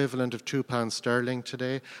the equivalent of £2 sterling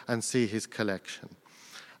today and see his collection.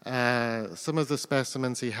 Some of the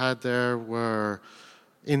specimens he had there were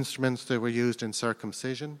instruments that were used in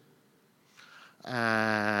circumcision,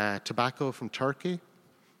 tobacco from Turkey,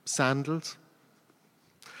 sandals.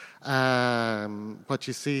 What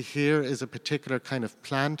you see here is a particular kind of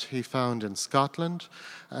plant he found in Scotland.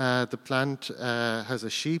 The plant has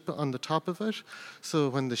a sheep on the top of it, so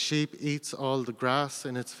when the sheep eats all the grass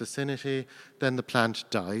in its vicinity, then the plant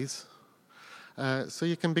dies. So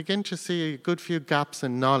you can begin to see a good few gaps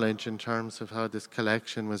in knowledge in terms of how this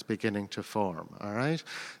collection was beginning to form, all right?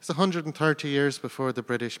 It's 130 years before the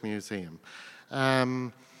British Museum.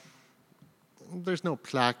 There's no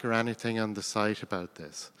plaque or anything on the site about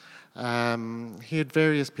this. He had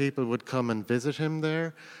various people would come and visit him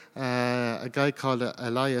there. A guy called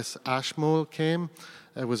Elias Ashmole came,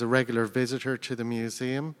 was a regular visitor to the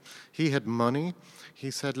museum. He had money. He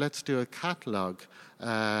said, let's do a catalogue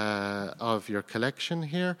of your collection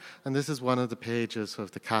here. And this is one of the pages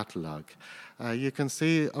of the catalogue. You can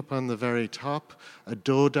see up on the very top a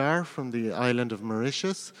dodar from the island of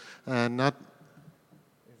Mauritius, not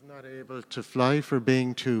able to fly for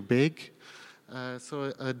being too big.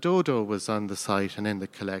 So a dodo was on the site and in the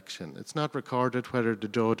collection. It's not recorded whether the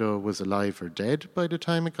dodo was alive or dead by the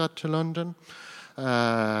time it got to London.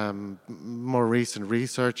 More recent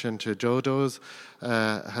research into dodos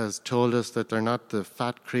has told us that they're not the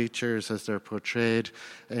fat creatures as they're portrayed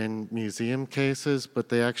in museum cases, but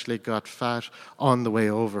they actually got fat on the way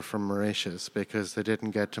over from Mauritius because they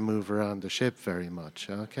didn't get to move around the ship very much,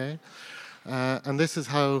 okay? And this is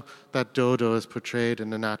how that dodo is portrayed in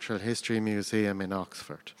the Natural History Museum in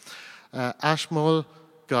Oxford. Ashmole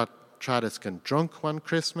got Tradescan drunk one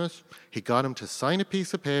Christmas. He got him to sign a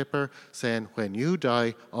piece of paper saying, when you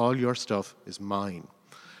die, all your stuff is mine.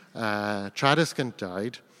 Tradescan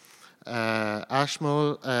died.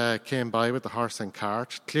 Ashmole came by with the horse and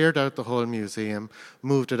cart, cleared out the whole museum,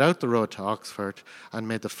 moved it out the road to Oxford, and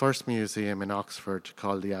made the first museum in Oxford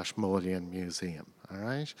called the Ashmolean Museum. All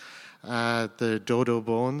right. The dodo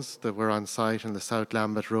bones that were on site in the South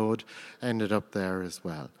Lambeth Road ended up there as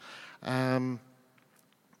well.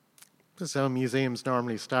 This is how museums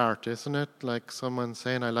normally start, isn't it? Like someone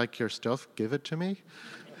saying, I like your stuff, give it to me.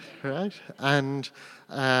 Right? And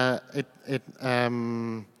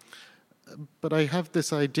but I have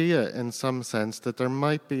this idea in some sense that there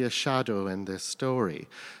might be a shadow in this story,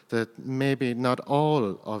 that maybe not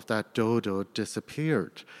all of that dodo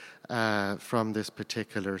disappeared from this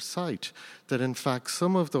particular site, that in fact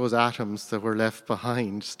some of those atoms that were left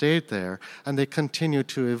behind stayed there and they continued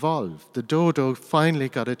to evolve. The dodo finally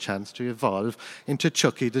got a chance to evolve into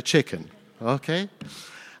Chucky the chicken, okay?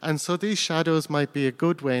 And so these shadows might be a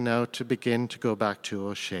good way now to begin to go back to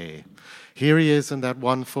O'Shea. Here he is in that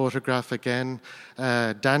one photograph again.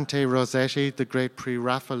 Dante Rossetti, the great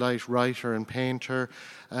pre-Raphaelite writer and painter,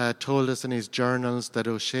 told us in his journals that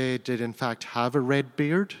O'Shea did in fact have a red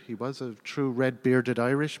beard. He was a true red-bearded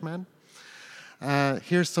Irishman.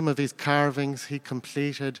 Here's some of his carvings he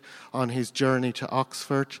completed on his journey to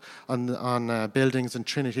Oxford, on buildings in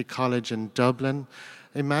Trinity College in Dublin.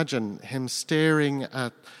 Imagine him staring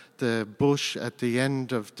at the bush at the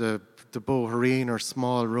end of the Bohereen or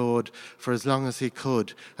small road for as long as he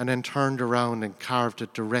could, and then turned around and carved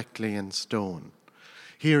it directly in stone.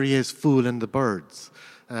 Here he is fooling the birds.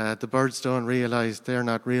 The birds don't realize they're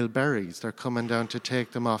not real berries. They're coming down to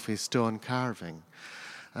take them off his stone carving.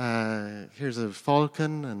 Here's a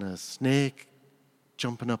falcon and a snake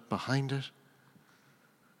jumping up behind it.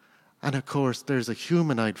 And of course, there's a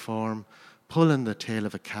humanoid form pulling the tail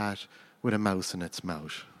of a cat with a mouse in its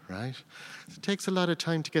mouth, right? It takes a lot of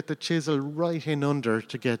time to get the chisel right in under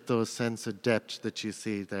to get those sense of depth that you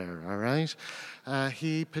see there, all right?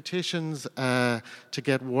 He petitions to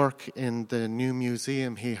get work in the new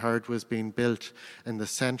museum he heard was being built in the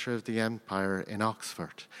centre of the empire in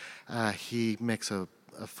Oxford. He makes a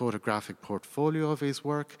photographic portfolio of his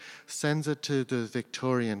work, sends it to the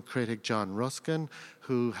Victorian critic John Ruskin,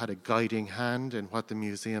 who had a guiding hand in what the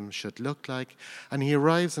museum should look like, and he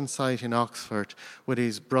arrives on site in Oxford with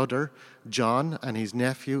his brother John and his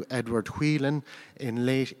nephew Edward Whelan in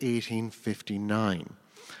late 1859.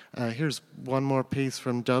 Here's one more piece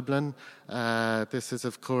from Dublin. This is,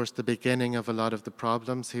 of course, the beginning of a lot of the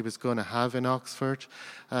problems he was going to have in Oxford.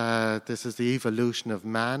 This is the evolution of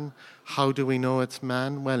man. How do we know it's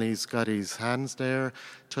man? Well, he's got his hands there,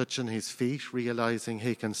 touching his feet, realizing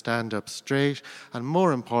he can stand up straight, and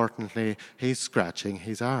more importantly, he's scratching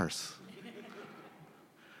his arse.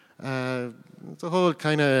 It's a whole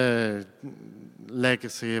kind of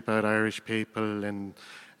legacy about Irish people in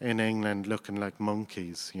England looking like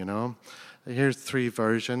monkeys, you know. Here's 3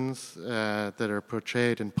 versions that are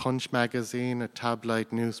portrayed in Punch magazine, a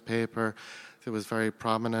tabloid newspaper that was very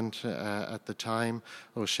prominent at the time.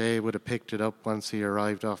 O'Shea would have picked it up once he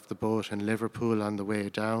arrived off the boat in Liverpool on the way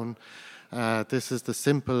down. This is the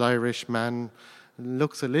simple Irish man.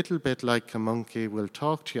 Looks a little bit like a monkey, will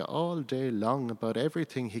talk to you all day long about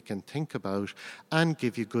everything he can think about and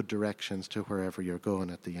give you good directions to wherever you're going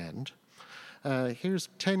at the end. Here's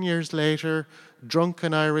 10 years later,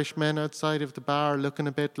 drunken Irish men outside of the bar looking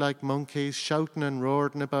a bit like monkeys, shouting and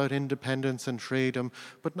roaring about independence and freedom,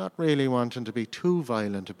 but not really wanting to be too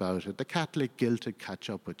violent about it. The Catholic guilt would catch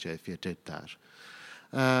up with you if you did that.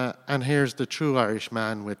 And here's the true Irish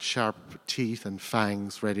man with sharp teeth and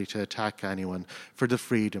fangs ready to attack anyone for the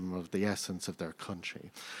freedom of the essence of their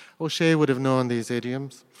country. O'Shea would have known these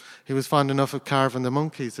idioms. He was fond enough of carving the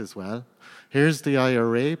monkeys as well. Here's the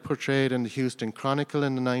IRA portrayed in the Houston Chronicle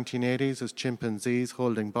in the 1980s as chimpanzees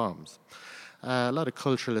holding bombs. A lot of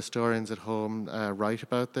cultural historians at home write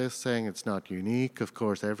about this, saying it's not unique. Of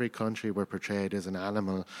course, every country were portrayed as an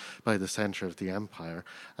animal by the centre of the empire.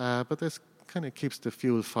 But this kind of keeps the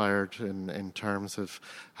fuel fired in terms of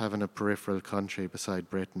having a peripheral country beside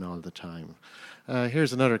Britain all the time.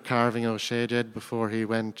 Here's another carving O'Shea did before he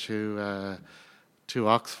went to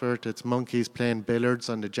Oxford. It's monkeys playing billiards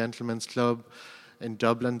on the Gentlemen's Club. in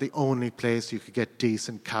Dublin, the only place you could get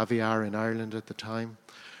decent caviar in Ireland at the time.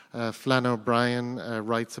 Flann O'Brien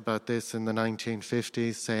writes about this in the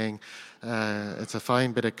 1950s, saying it's a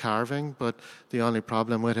fine bit of carving, but the only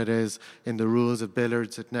problem with it is in the rules of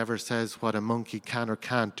billiards it never says what a monkey can or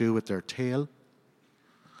can't do with their tail.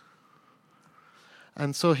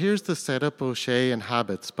 And so here's the setup O'Shea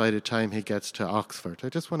inhabits by the time he gets to Oxford. I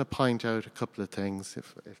just want to point out a couple of things,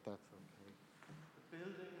 if that's okay. The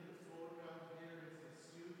building in the foreground here is his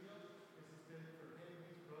studio. This is built for him,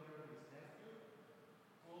 his brother, and his nephew.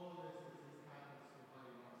 All this is his canvas for what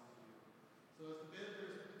he wants to do. So as the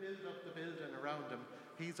builders build up the building around him,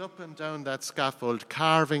 he's up and down that scaffold,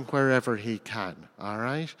 carving wherever he can, all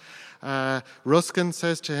right? Ruskin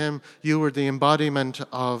says to him, you were the embodiment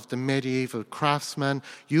of the medieval craftsman.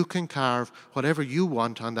 You can carve whatever you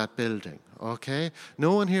want on that building, okay?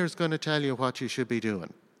 No one here is going to tell you what you should be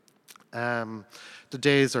doing. The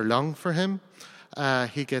days are long for him.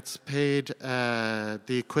 He gets paid the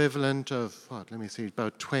equivalent of,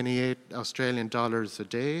 about 28 Australian dollars a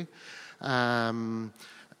day.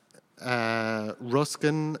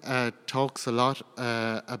 Ruskin talks a lot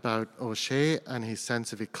about O'Shea and his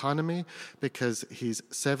sense of economy because he's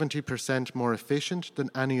 70% more efficient than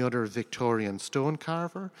any other Victorian stone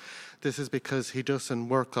carver. This is because he doesn't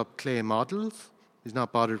work up clay models. He's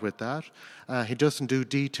not bothered with that. He doesn't do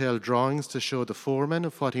detailed drawings to show the foreman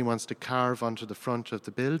of what he wants to carve onto the front of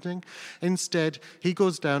the building. Instead, he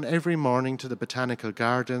goes down every morning to the botanical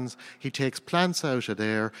gardens. He takes plants out of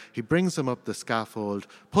there. He brings them up the scaffold,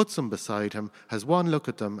 puts them beside him, has one look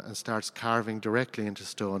at them, and starts carving directly into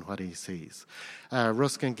stone what he sees.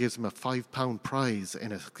 Ruskin gives him a £5 prize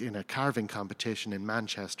in a carving competition in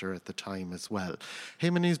Manchester at the time as well.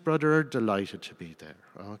 Him and his brother are delighted to be there.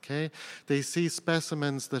 Okay, they see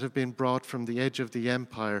specimens that have been brought from the edge of the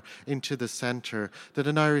empire into the centre that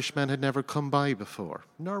an Irishman had never come by before.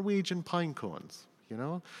 Norwegian pine cones,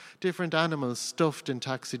 different animals stuffed in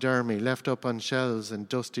taxidermy, left up on shelves in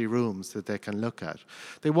dusty rooms that they can look at.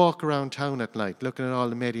 They walk around town at night looking at all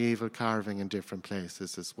the medieval carving in different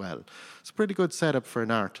places as well. It's a pretty good setup for an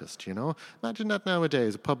artist, Imagine that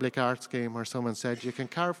nowadays, a public art scheme where someone said you can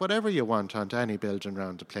carve whatever you want onto any building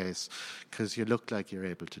around the place because you look like you're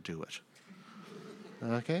able to do it.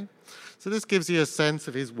 Okay? So this gives you a sense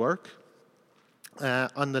of his work.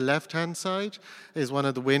 On the left-hand side is one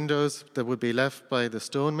of the windows that would be left by the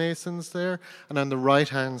stonemasons there, and on the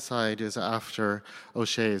right-hand side is after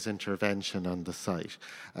O'Shea's intervention on the site.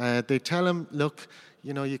 They tell him, look,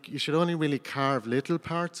 you should only really carve little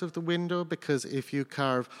parts of the window because if you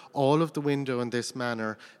carve all of the window in this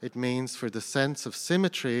manner, it means for the sense of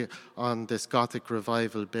symmetry on this Gothic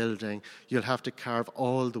revival building, you'll have to carve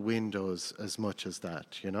all the windows as much as that,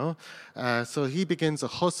 So he begins a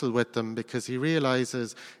hustle with them because he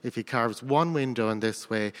realizes if he carves one window in this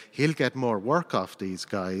way, he'll get more work off these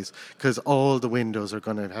guys because all the windows are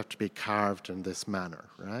going to have to be carved in this manner,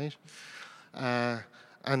 right?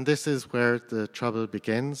 And this is where the trouble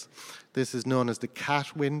begins. This is known as the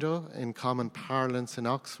cat window in common parlance in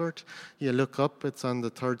Oxford. You look up, it's on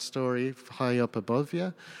the third story, high up above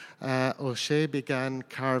you. O'Shea began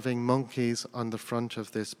carving monkeys on the front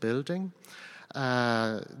of this building.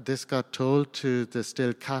 This got told to the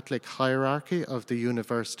still Catholic hierarchy of the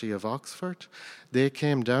University of Oxford. They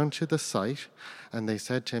came down to the site and they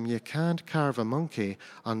said to him, you can't carve a monkey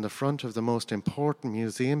on the front of the most important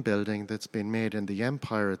museum building that's been made in the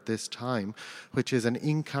empire at this time, which is an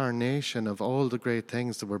incarnation of all the great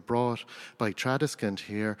things that were brought by Tradescant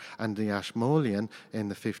here and the Ashmolean in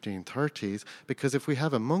the 1530s, because if we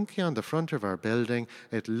have a monkey on the front of our building,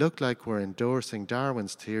 it looked like we're endorsing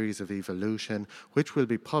Darwin's theories of evolution, which will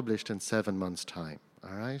be published in 7 months' time.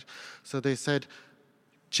 All right? So they said,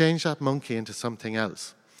 change that monkey into something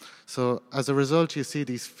else. So as a result, you see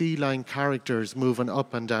these feline characters moving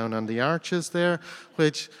up and down on the arches there,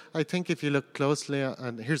 which I think if you look closely,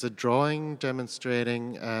 and here's a drawing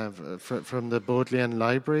demonstrating from the Bodleian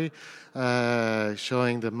Library,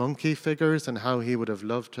 showing the monkey figures and how he would have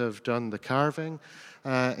loved to have done the carving.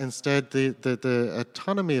 Instead, the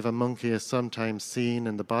autonomy of a monkey is sometimes seen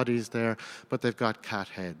in the bodies there, but they've got cat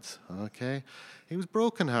heads, okay? He was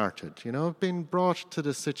brokenhearted, being brought to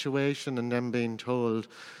the situation and then being told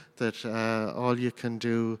that all you can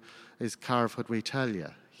do is carve what we tell you,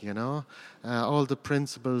 all the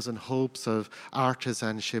principles and hopes of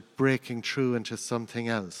artisanship breaking through into something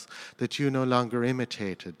else, that you no longer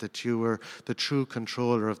imitated, that you were the true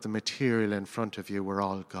controller of the material in front of you were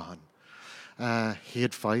all gone. He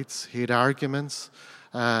had fights, he had arguments.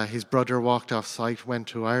 His brother walked off site, went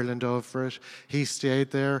to Ireland over it. He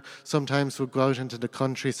stayed there. Sometimes would go out into the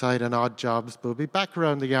countryside on odd jobs, but would be back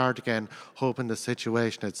around the yard again, hoping the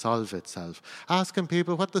situation had solved itself. Asking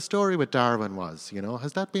people what the story with Darwin was,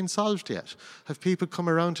 has that been solved yet? Have people come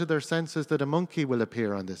around to their senses that a monkey will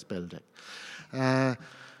appear on this building?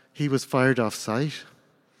 He was fired off site.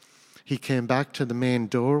 He came back to the main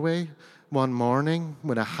doorway one morning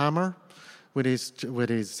with a hammer, with his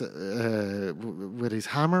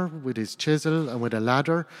hammer, with his chisel, and with a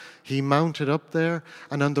ladder. He mounted up there,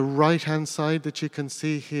 and on the right-hand side that you can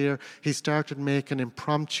see here, he started making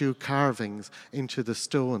impromptu carvings into the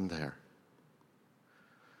stone there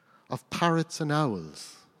of parrots and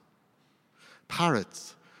owls.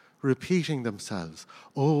 Parrots repeating themselves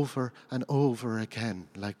over and over again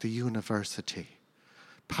like the university.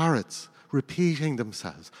 Parrots repeating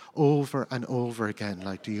themselves over and over again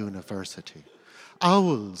like the university.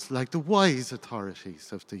 Owls like the wise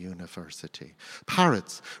authorities of the university.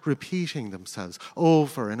 Parrots repeating themselves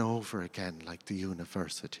over and over again like the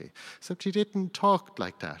university. Except he didn't talk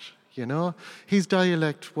like that, His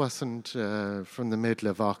dialect wasn't from the middle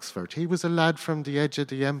of Oxford. He was a lad from the edge of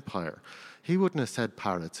the empire. He wouldn't have said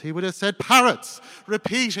parrots. He would have said parrots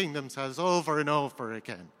repeating themselves over and over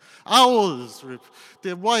again. Owls,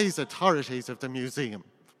 the wise authorities of the museum.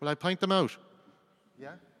 Will I point them out?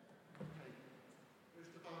 Yeah?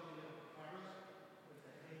 There's the body of a parrot. There's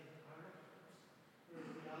the head of the parrot. There's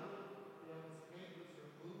the owl. The owl's head was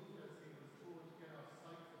removed as he was told to get off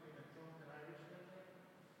site for being a drunken Irishman.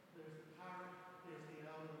 There's the parrot. There's the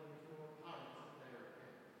owl. There's more parrots there again.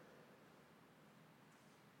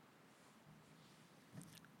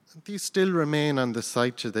 These still remain on the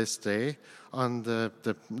site to this day, on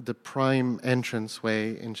the prime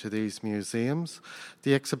entranceway into these museums.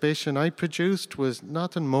 The exhibition I produced was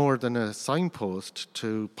nothing more than a signpost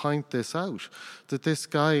to point this out, that this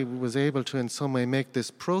guy was able to in some way make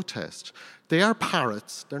this protest. They are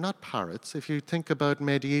parrots, they're not parrots. If you think about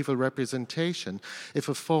medieval representation, if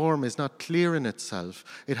a form is not clear in itself,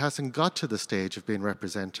 it hasn't got to the stage of being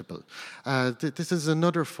representable. This is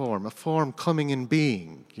another form, a form coming in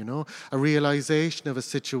being, a realization of a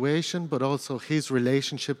situation, but also his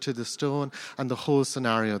relationship to the stone and the whole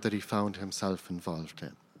scenario that he found himself involved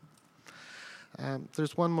in.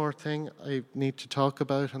 There's one more thing I need to talk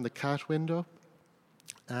about on the cat window.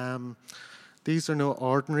 These are no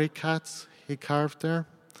ordinary cats he carved there.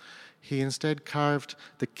 He instead carved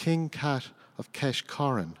the king cat of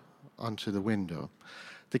Keshcoran onto the window.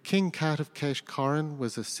 The king cat of Keshcoran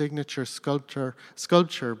was a signature sculpture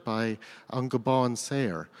by Ungabán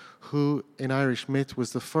Sayer, who in Irish myth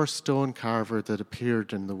was the first stone carver that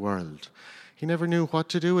appeared in the world. He never knew what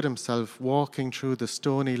to do with himself, walking through the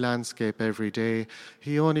stony landscape every day.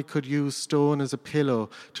 He only could use stone as a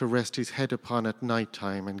pillow to rest his head upon at night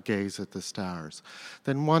time and gaze at the stars.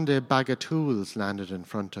 Then one day a bag of tools landed in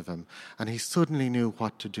front of him, and he suddenly knew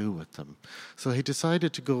what to do with them. So he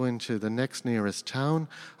decided to go into the next nearest town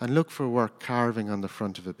and look for work carving on the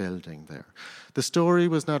front of a building there. The story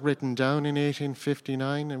was not written down in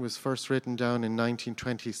 1859. It was first written down in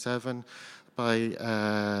 1927. By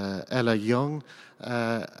Ella Young,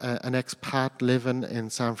 an expat living in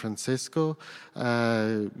San Francisco.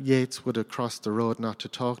 Yeats would have crossed the road not to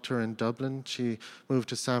talk to her in Dublin. She moved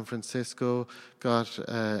to San Francisco, got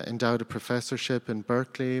endowed a professorship in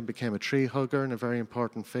Berkeley, became a tree hugger and a very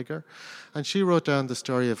important figure. And she wrote down the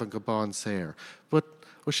story of Ungabán Sayer. But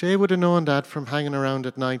O'Shea would have known that from hanging around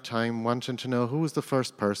at night time, wanting to know who was the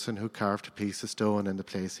first person who carved a piece of stone in the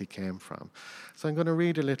place he came from. So I'm going to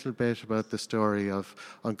read a little bit about the story of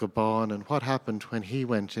Ungabán and what happened when he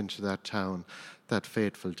went into that town that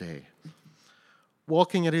fateful day.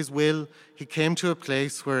 Walking at his will, he came to a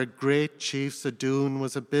place where a great chief's adun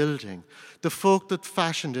was a building. The folk that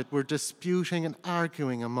fashioned it were disputing and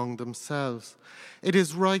arguing among themselves. "It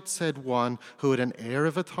is right," said one, who had an air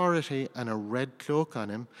of authority and a red cloak on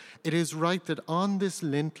him, "it is right that on this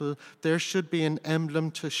lintel there should be an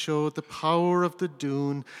emblem to show the power of the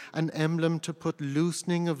dun, an emblem to put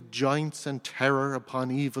loosening of joints and terror upon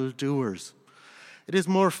evildoers. It is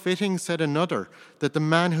more fitting," said another, "that the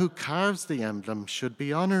man who carves the emblem should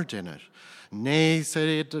be honoured in it." "Nay," said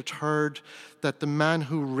a third, "that the man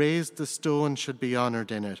who raised the stone should be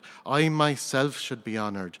honoured in it. I myself should be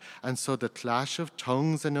honoured." And so the clash of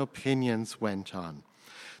tongues and opinions went on.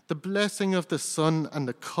 "The blessing of the sun and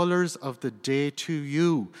the colours of the day to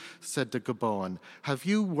you," said the Gabon. "Have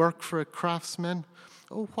you work for a craftsman?"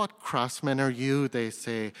 "Oh, what craftsmen are you," they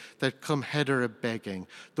say, "that come hither a-begging?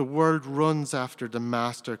 The world runs after the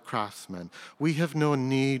master craftsman. We have no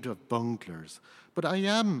need of bunglers." But I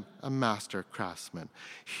am a master craftsman.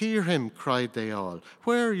 Hear him, cried they all.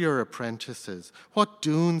 Where are your apprentices? What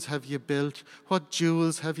dunes have ye built? What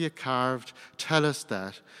jewels have ye carved? Tell us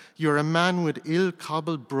that. You're a man with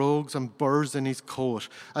ill-cobbled brogues and burrs in his coat.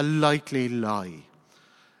 A likely lie.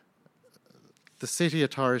 The city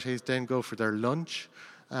authorities then go for their lunch.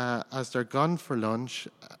 As they're gone for lunch,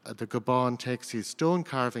 the Gabon takes his stone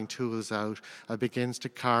carving tools out and begins to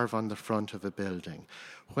carve on the front of a building.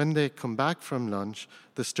 When they come back from lunch,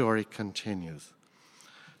 the story continues.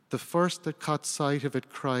 The first that caught sight of it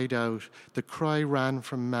cried out. The cry ran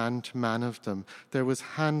from man to man of them. There was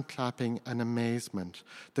hand-clapping and amazement.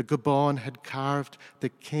 The Gabon had carved the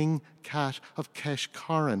king cat of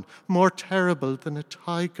Keshkaran, more terrible than a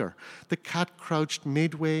tiger. The cat crouched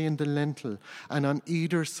midway in the lintel, and on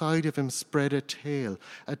either side of him spread a tail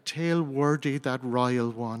worthy that royal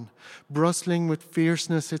one. Bristling with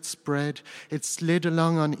fierceness it spread. It slid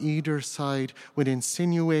along on either side with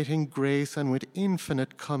insinuating grace and with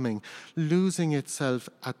infinite coming, losing itself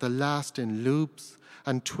at the last in loops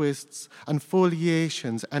and twists and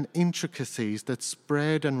foliations and intricacies that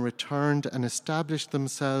spread and returned and established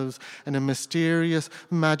themselves in a mysterious,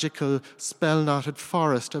 magical, spell-knotted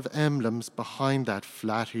forest of emblems behind that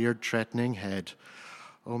flat-eared, threatening head.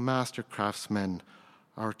 O master craftsmen,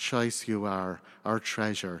 our choice you are, our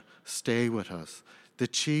treasure, stay with us. The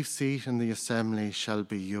chief seat in the assembly shall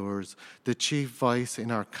be yours. The chief voice in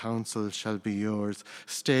our council shall be yours.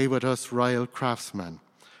 Stay with us, royal craftsmen.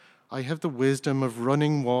 I have the wisdom of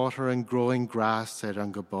running water and growing grass, said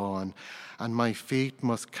Angabon, and my feet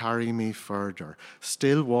must carry me further.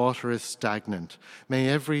 Still water is stagnant. May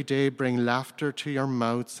every day bring laughter to your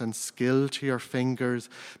mouths and skill to your fingers.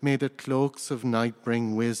 May the cloaks of night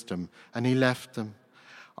bring wisdom. And he left them.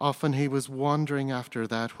 Often he was wandering after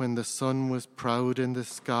that when the sun was proud in the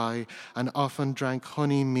sky, and often drank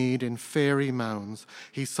honey mead in fairy mounds.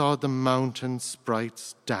 He saw the mountain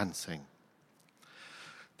sprites dancing.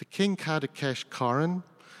 The king cat of Keshkaran,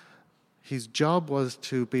 his job was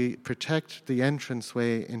to protect the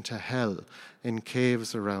entranceway into hell in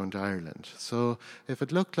caves around Ireland. So if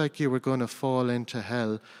it looked like you were going to fall into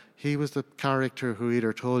hell, he was the character who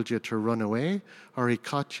either told you to run away or he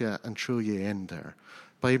caught you and threw you in there.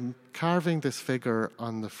 By carving this figure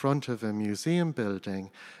on the front of a museum building,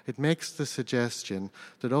 it makes the suggestion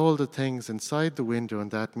that all the things inside the window in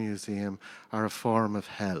that museum are a form of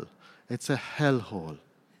hell. It's a hellhole.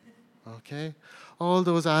 Okay? All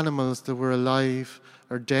those animals that were alive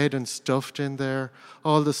are dead and stuffed in there.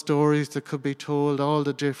 All the stories that could be told, all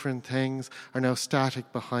the different things are now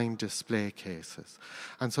static behind display cases.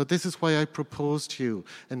 And so this is why I propose to you,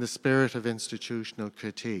 in the spirit of institutional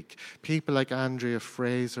critique, people like Andrea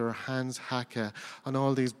Fraser, Hans Hacke, and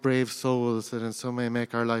all these brave souls that in some way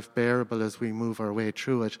make our life bearable as we move our way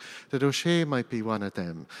through it, that O'Shea might be one of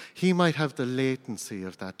them. He might have the latency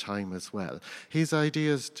of that time as well. His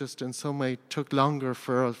ideas just in some way took longer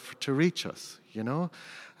to reach us, you know.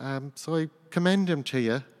 So I commend him to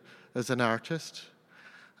you as an artist.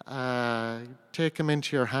 Take him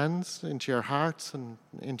into your hands, into your hearts, and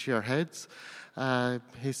into your heads.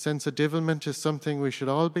 His sense of devilment is something we should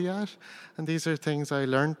all be at. And these are things I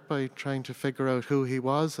learned by trying to figure out who he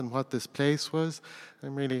was and what this place was.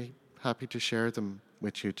 I'm really happy to share them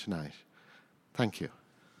with you tonight. Thank you.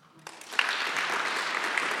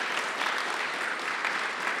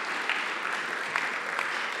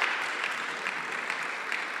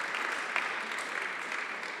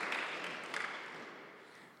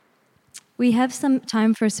 We have some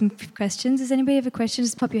time for some questions. Does anybody have a question?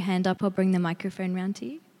 Just pop your hand up. I'll bring the microphone round to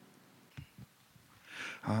you.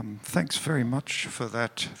 Thanks very much for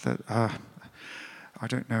that. I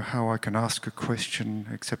don't know how I can ask a question,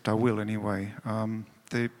 except I will anyway.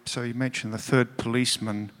 So you mentioned the third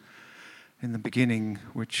policeman in the beginning,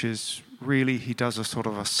 which is really, he does a sort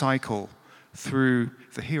of a cycle through,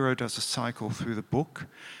 the hero does a cycle through the book,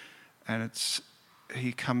 and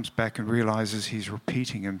he comes back and realizes he's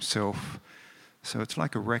repeating himself. So it's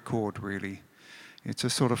like a record, really. It's a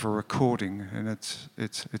sort of a recording, and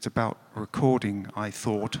it's about recording, I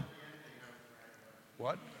thought.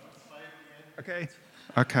 What? Okay,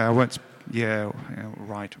 I won't. Yeah,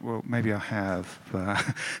 right. Well, maybe I have.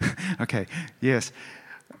 Okay, yes.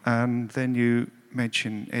 And then you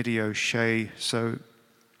mentioned Eddie O'Shea,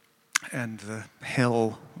 and the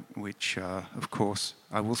hell, which, of course,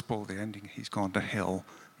 I will spoil the ending. He's gone to hell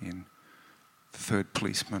in The Third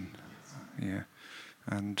Policeman. Yeah.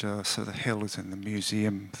 And so the hell is in the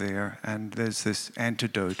museum there, and there's this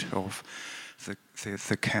antidote of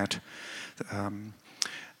the cat.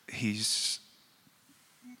 He's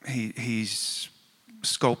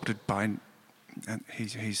sculpted by and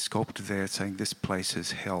he's sculpted there saying this place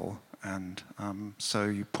is hell, and so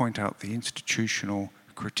you point out the institutional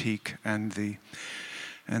critique and the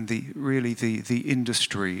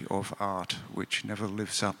industry of art, which never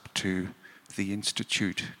lives up to the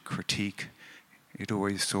institute critique. It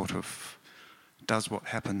always sort of does what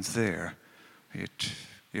happens there.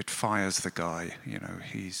 It fires the guy, you know.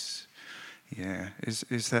 Is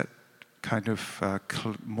that kind of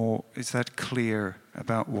more? Is that clear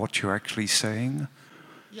about what you're actually saying?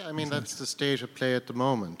 Yeah, I mean, that's the state of play at the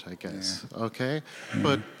moment, I guess, okay?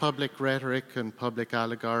 But public rhetoric and public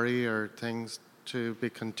allegory are things to be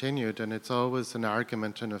continued, and it's always an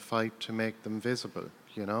argument and a fight to make them visible,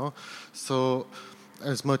 you know? So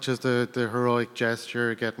as much as the heroic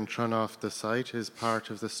gesture getting thrown off the site is part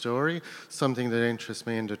of the story, something that interests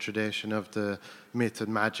me in the tradition of the myth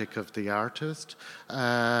and magic of the artist,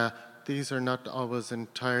 these are not always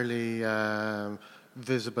entirely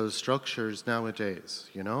visible structures nowadays,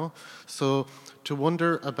 you know? So to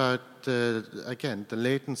wonder about, the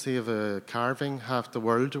latency of a carving half the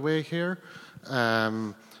world away here,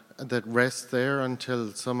 that rests there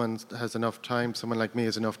until someone has enough time, someone like me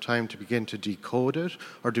has enough time to begin to decode it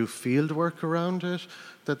or do field work around it.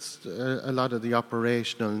 That's a lot of the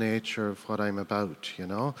operational nature of what I'm about, you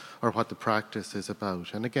know, or what the practice is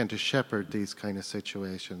about. And again, to shepherd these kind of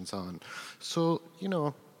situations on. So, you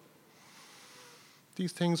know,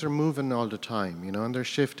 these things are moving all the time, you know, and there's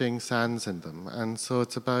shifting sands in them. And so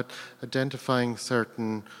it's about identifying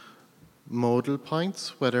certain modal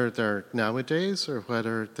points, whether they're nowadays or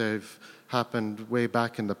whether they've happened way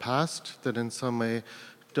back in the past, that in some way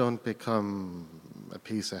don't become a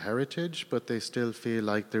piece of heritage, but they still feel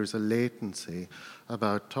like there's a latency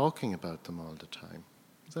about talking about them all the time.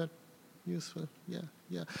 Is that useful? Yeah.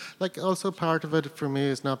 Like, also part of it for me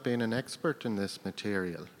is not being an expert in this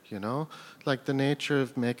material, you know? Like, the nature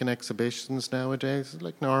of making exhibitions nowadays is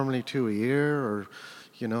like normally 2 a year, or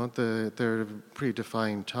you know, they're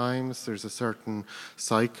predefined times. There's a certain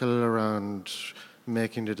cycle around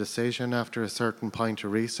making the decision after a certain point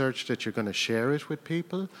of research that you're going to share it with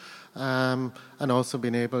people, and also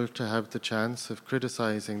being able to have the chance of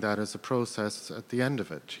criticizing that as a process at the end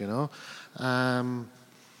of it, you know.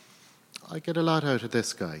 I get a lot out of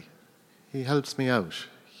this guy. He helps me out,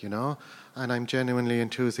 you know, and I'm genuinely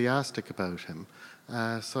enthusiastic about him.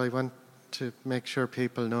 So I want to make sure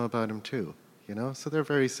people know about him too. You know, so they're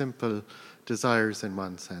very simple desires in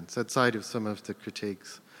one sense, outside of some of the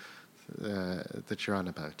critiques that you're on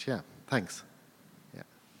about. Yeah, thanks. Yeah.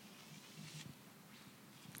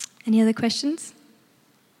 Any other questions?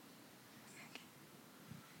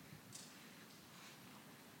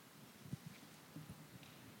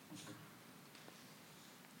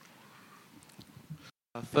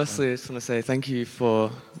 Firstly, I just want to say thank you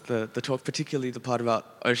for the talk, particularly the part about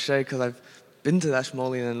O'Shea, because I've been to the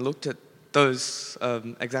Ashmolean and looked at those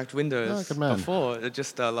exact windows before,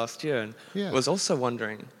 just last year, and was also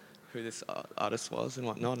wondering who this artist was and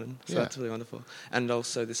whatnot, and so that's really wonderful. And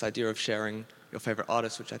also this idea of sharing your favorite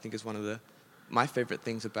artist, which I think is one of my favorite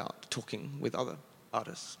things about talking with other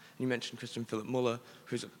artists. And you mentioned Christian Philip Muller,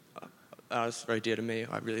 who's an artist very dear to me.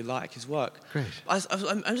 I really like his work. Great.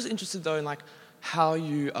 I'm just interested, though, in like how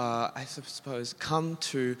you, I suppose, come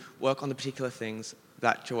to work on the particular things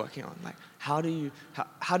that you're working on. Like, how do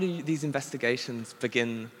these investigations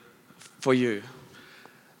begin for you?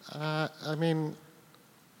 I mean,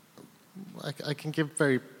 I can give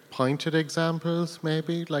very pointed examples,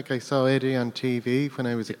 maybe. Like, I saw Eddie on TV when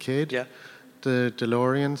I was a kid. Yeah. The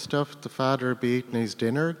DeLorean stuff, the father be eating his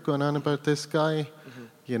dinner, going on about this guy,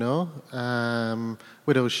 you know.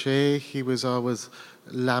 With O'Shea, he was always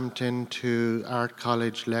lamped into art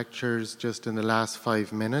college lectures just in the last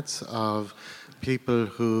 5 minutes of people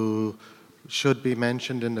who should be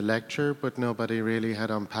mentioned in the lecture, but nobody really had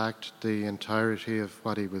unpacked the entirety of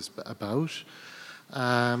what he was about.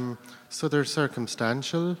 So they're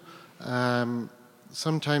circumstantial.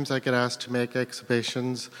 Sometimes I get asked to make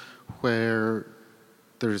exhibitions where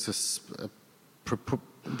there's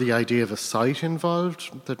the idea of a site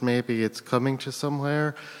involved, that maybe it's coming to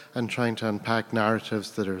somewhere and trying to unpack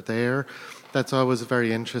narratives that are there. That's always a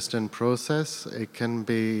very interesting process. It can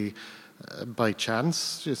be by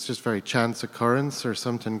chance, it's just very chance occurrence, or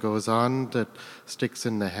something goes on that sticks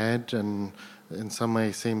in the head and in some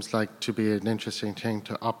way seems like to be an interesting thing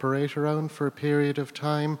to operate around for a period of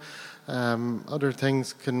time. Other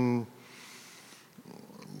things can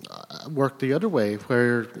work the other way,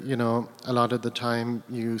 where, you know, a lot of the time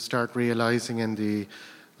you start realizing in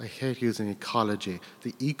I hate using ecology,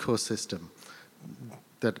 the ecosystem,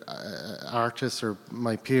 that artists or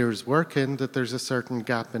my peers work in, that there's a certain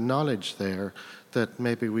gap in knowledge there that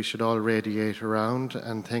maybe we should all radiate around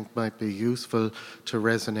and think might be useful to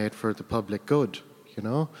resonate for the public good, you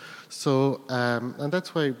know? So, and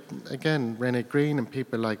that's why, again, René Green and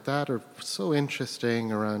people like that are so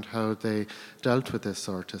interesting around how they dealt with this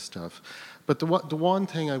sort of stuff. But the one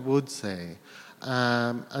thing I would say,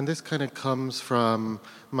 and this kind of comes from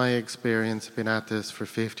my experience, I've been at this for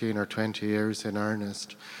 15 or 20 years in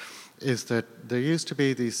earnest, is that there used to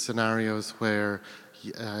be these scenarios where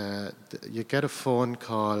you get a phone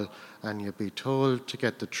call and you'd be told to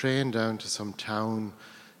get the train down to some town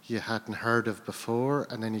you hadn't heard of before,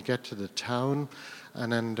 and then you get to the town,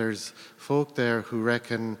 and then there's folk there who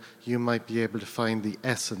reckon you might be able to find the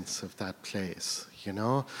essence of that place, you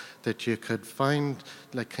know, that you could find,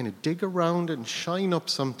 like, kind of dig around and shine up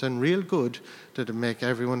something real good that would make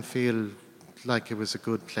everyone feel like it was a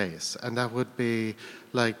good place. And that would be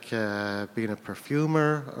like being a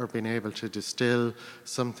perfumer or being able to distill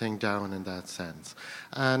something down in that sense.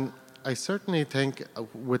 And I certainly think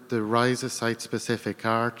with the rise of site-specific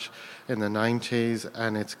art in the 90s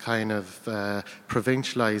and its kind of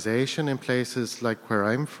provincialisation in places like where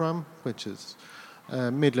I'm from, which is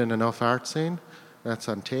middling enough art scene, that's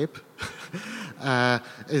on tape,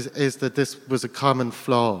 is that this was a common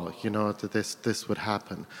flaw, you know, that this would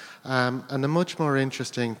happen. And the much more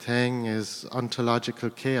interesting thing is ontological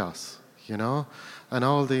chaos, you know, and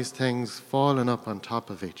all these things falling up on top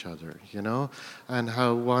of each other, you know, and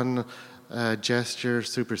how one gesture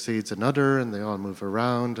supersedes another and they all move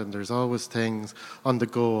around and there's always things on the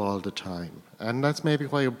go all the time. And that's maybe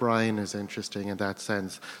why O'Brien is interesting in that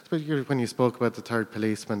sense. Especially when you spoke about the third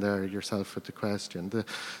policeman there yourself with the question,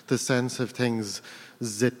 the sense of things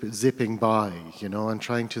zipping by, you know, and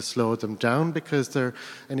trying to slow them down because there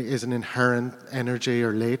is an inherent energy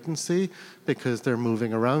or latency because they're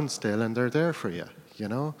moving around still and they're there for you, you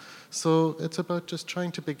know. So it's about just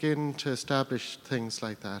trying to begin to establish things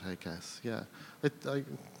like that, I guess. Yeah,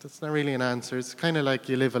 that's not really an answer. It's kind of like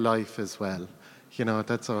you live a life as well. You know,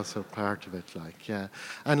 that's also part of it, like, yeah.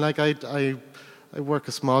 And like I work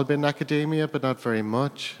a small bit in academia, but not very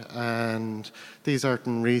much. And these aren't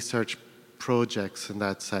research projects in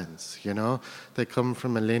that sense, you know. They come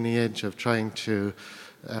from a lineage of trying to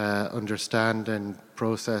understand and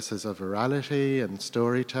processes of orality and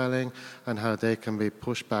storytelling and how they can be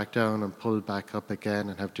pushed back down and pulled back up again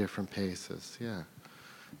and have different paces, yeah.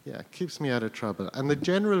 Yeah, it keeps me out of trouble. And the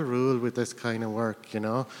general rule with this kind of work, you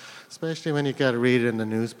know, especially when you get to read it in the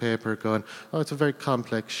newspaper going, oh, it's a very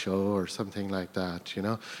complex show or something like that, you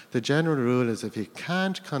know. The general rule is if you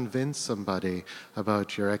can't convince somebody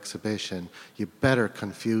about your exhibition, you better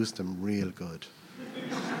confuse them real good.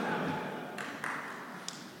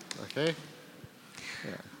 Okay?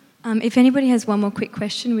 Yeah. If anybody has one more quick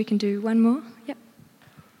question, we can do one more. Yep.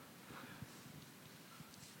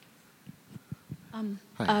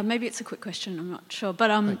 Maybe it's a quick question, I'm not sure.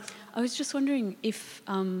 But I was just wondering if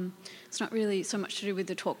it's not really so much to do with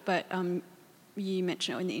the talk, but you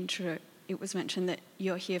mentioned in the intro, it was mentioned that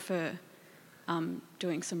you're here for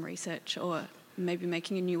doing some research or maybe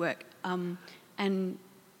making a new work. And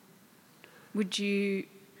would you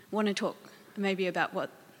want to talk maybe about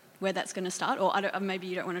where that's going to start? Or maybe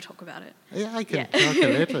you don't want to talk about it. Yeah, I can talk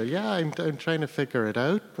a little. Yeah, I'm trying to figure it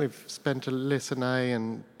out. We've spent, Liz and I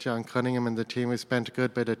and John Cunningham and the team, we've spent a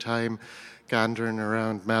good bit of time gandering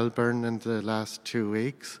around Melbourne in the last 2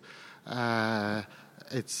 weeks.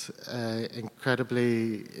 It's an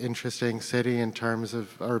incredibly interesting city in terms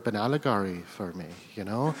of urban allegory for me, you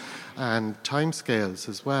know, and timescales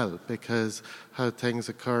as well, because how things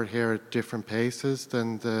occur here at different paces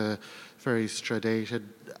than the very stradated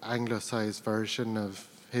anglicised version of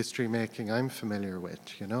history making I'm familiar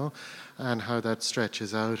with, you know, and how that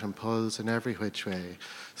stretches out and pulls in every which way.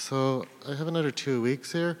 So I have another 2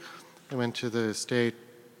 weeks here. I went to the State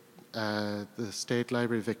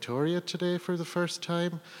Library Victoria today for the first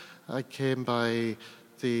time. I came by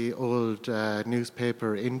the old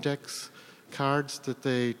newspaper index cards that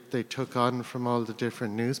they took on from all the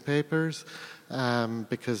different newspapers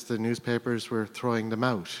because the newspapers were throwing them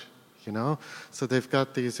out, you know. So they've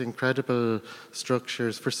got these incredible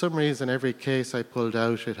structures. For some reason, every case I pulled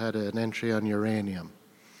out, it had an entry on uranium.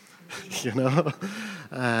 You know,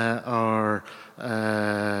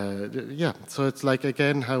 so it's like,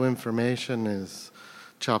 again, how information is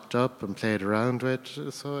chopped up and played around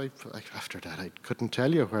with. So after that, I couldn't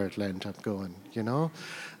tell you where it'll end up going, you know.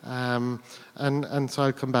 And so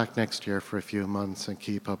I'll come back next year for a few months and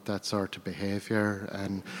keep up that sort of behaviour.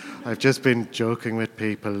 And I've just been joking with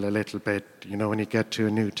people a little bit, when you get to a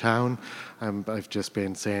new town, I've just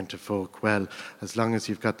been saying to folk, well, as long as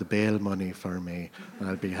you've got the bail money for me,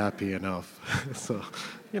 I'll be happy enough. So,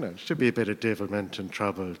 it should be a bit of devilment and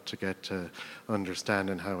trouble to get to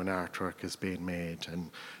understanding how an artwork is being made, and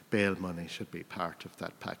bail money should be part of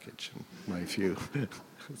that package, in my view.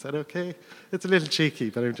 Is that okay? It's a little cheeky,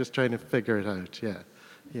 but I'm just trying to figure it out.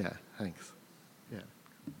 Yeah, thanks. Yeah.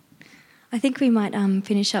 I think we might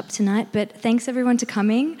finish up tonight, but thanks everyone for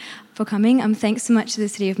coming. Thanks so much to the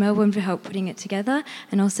City of Melbourne for help putting it together,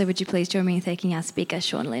 and also would you please join me in thanking our speaker,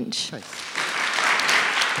 Sean Lynch. Thanks.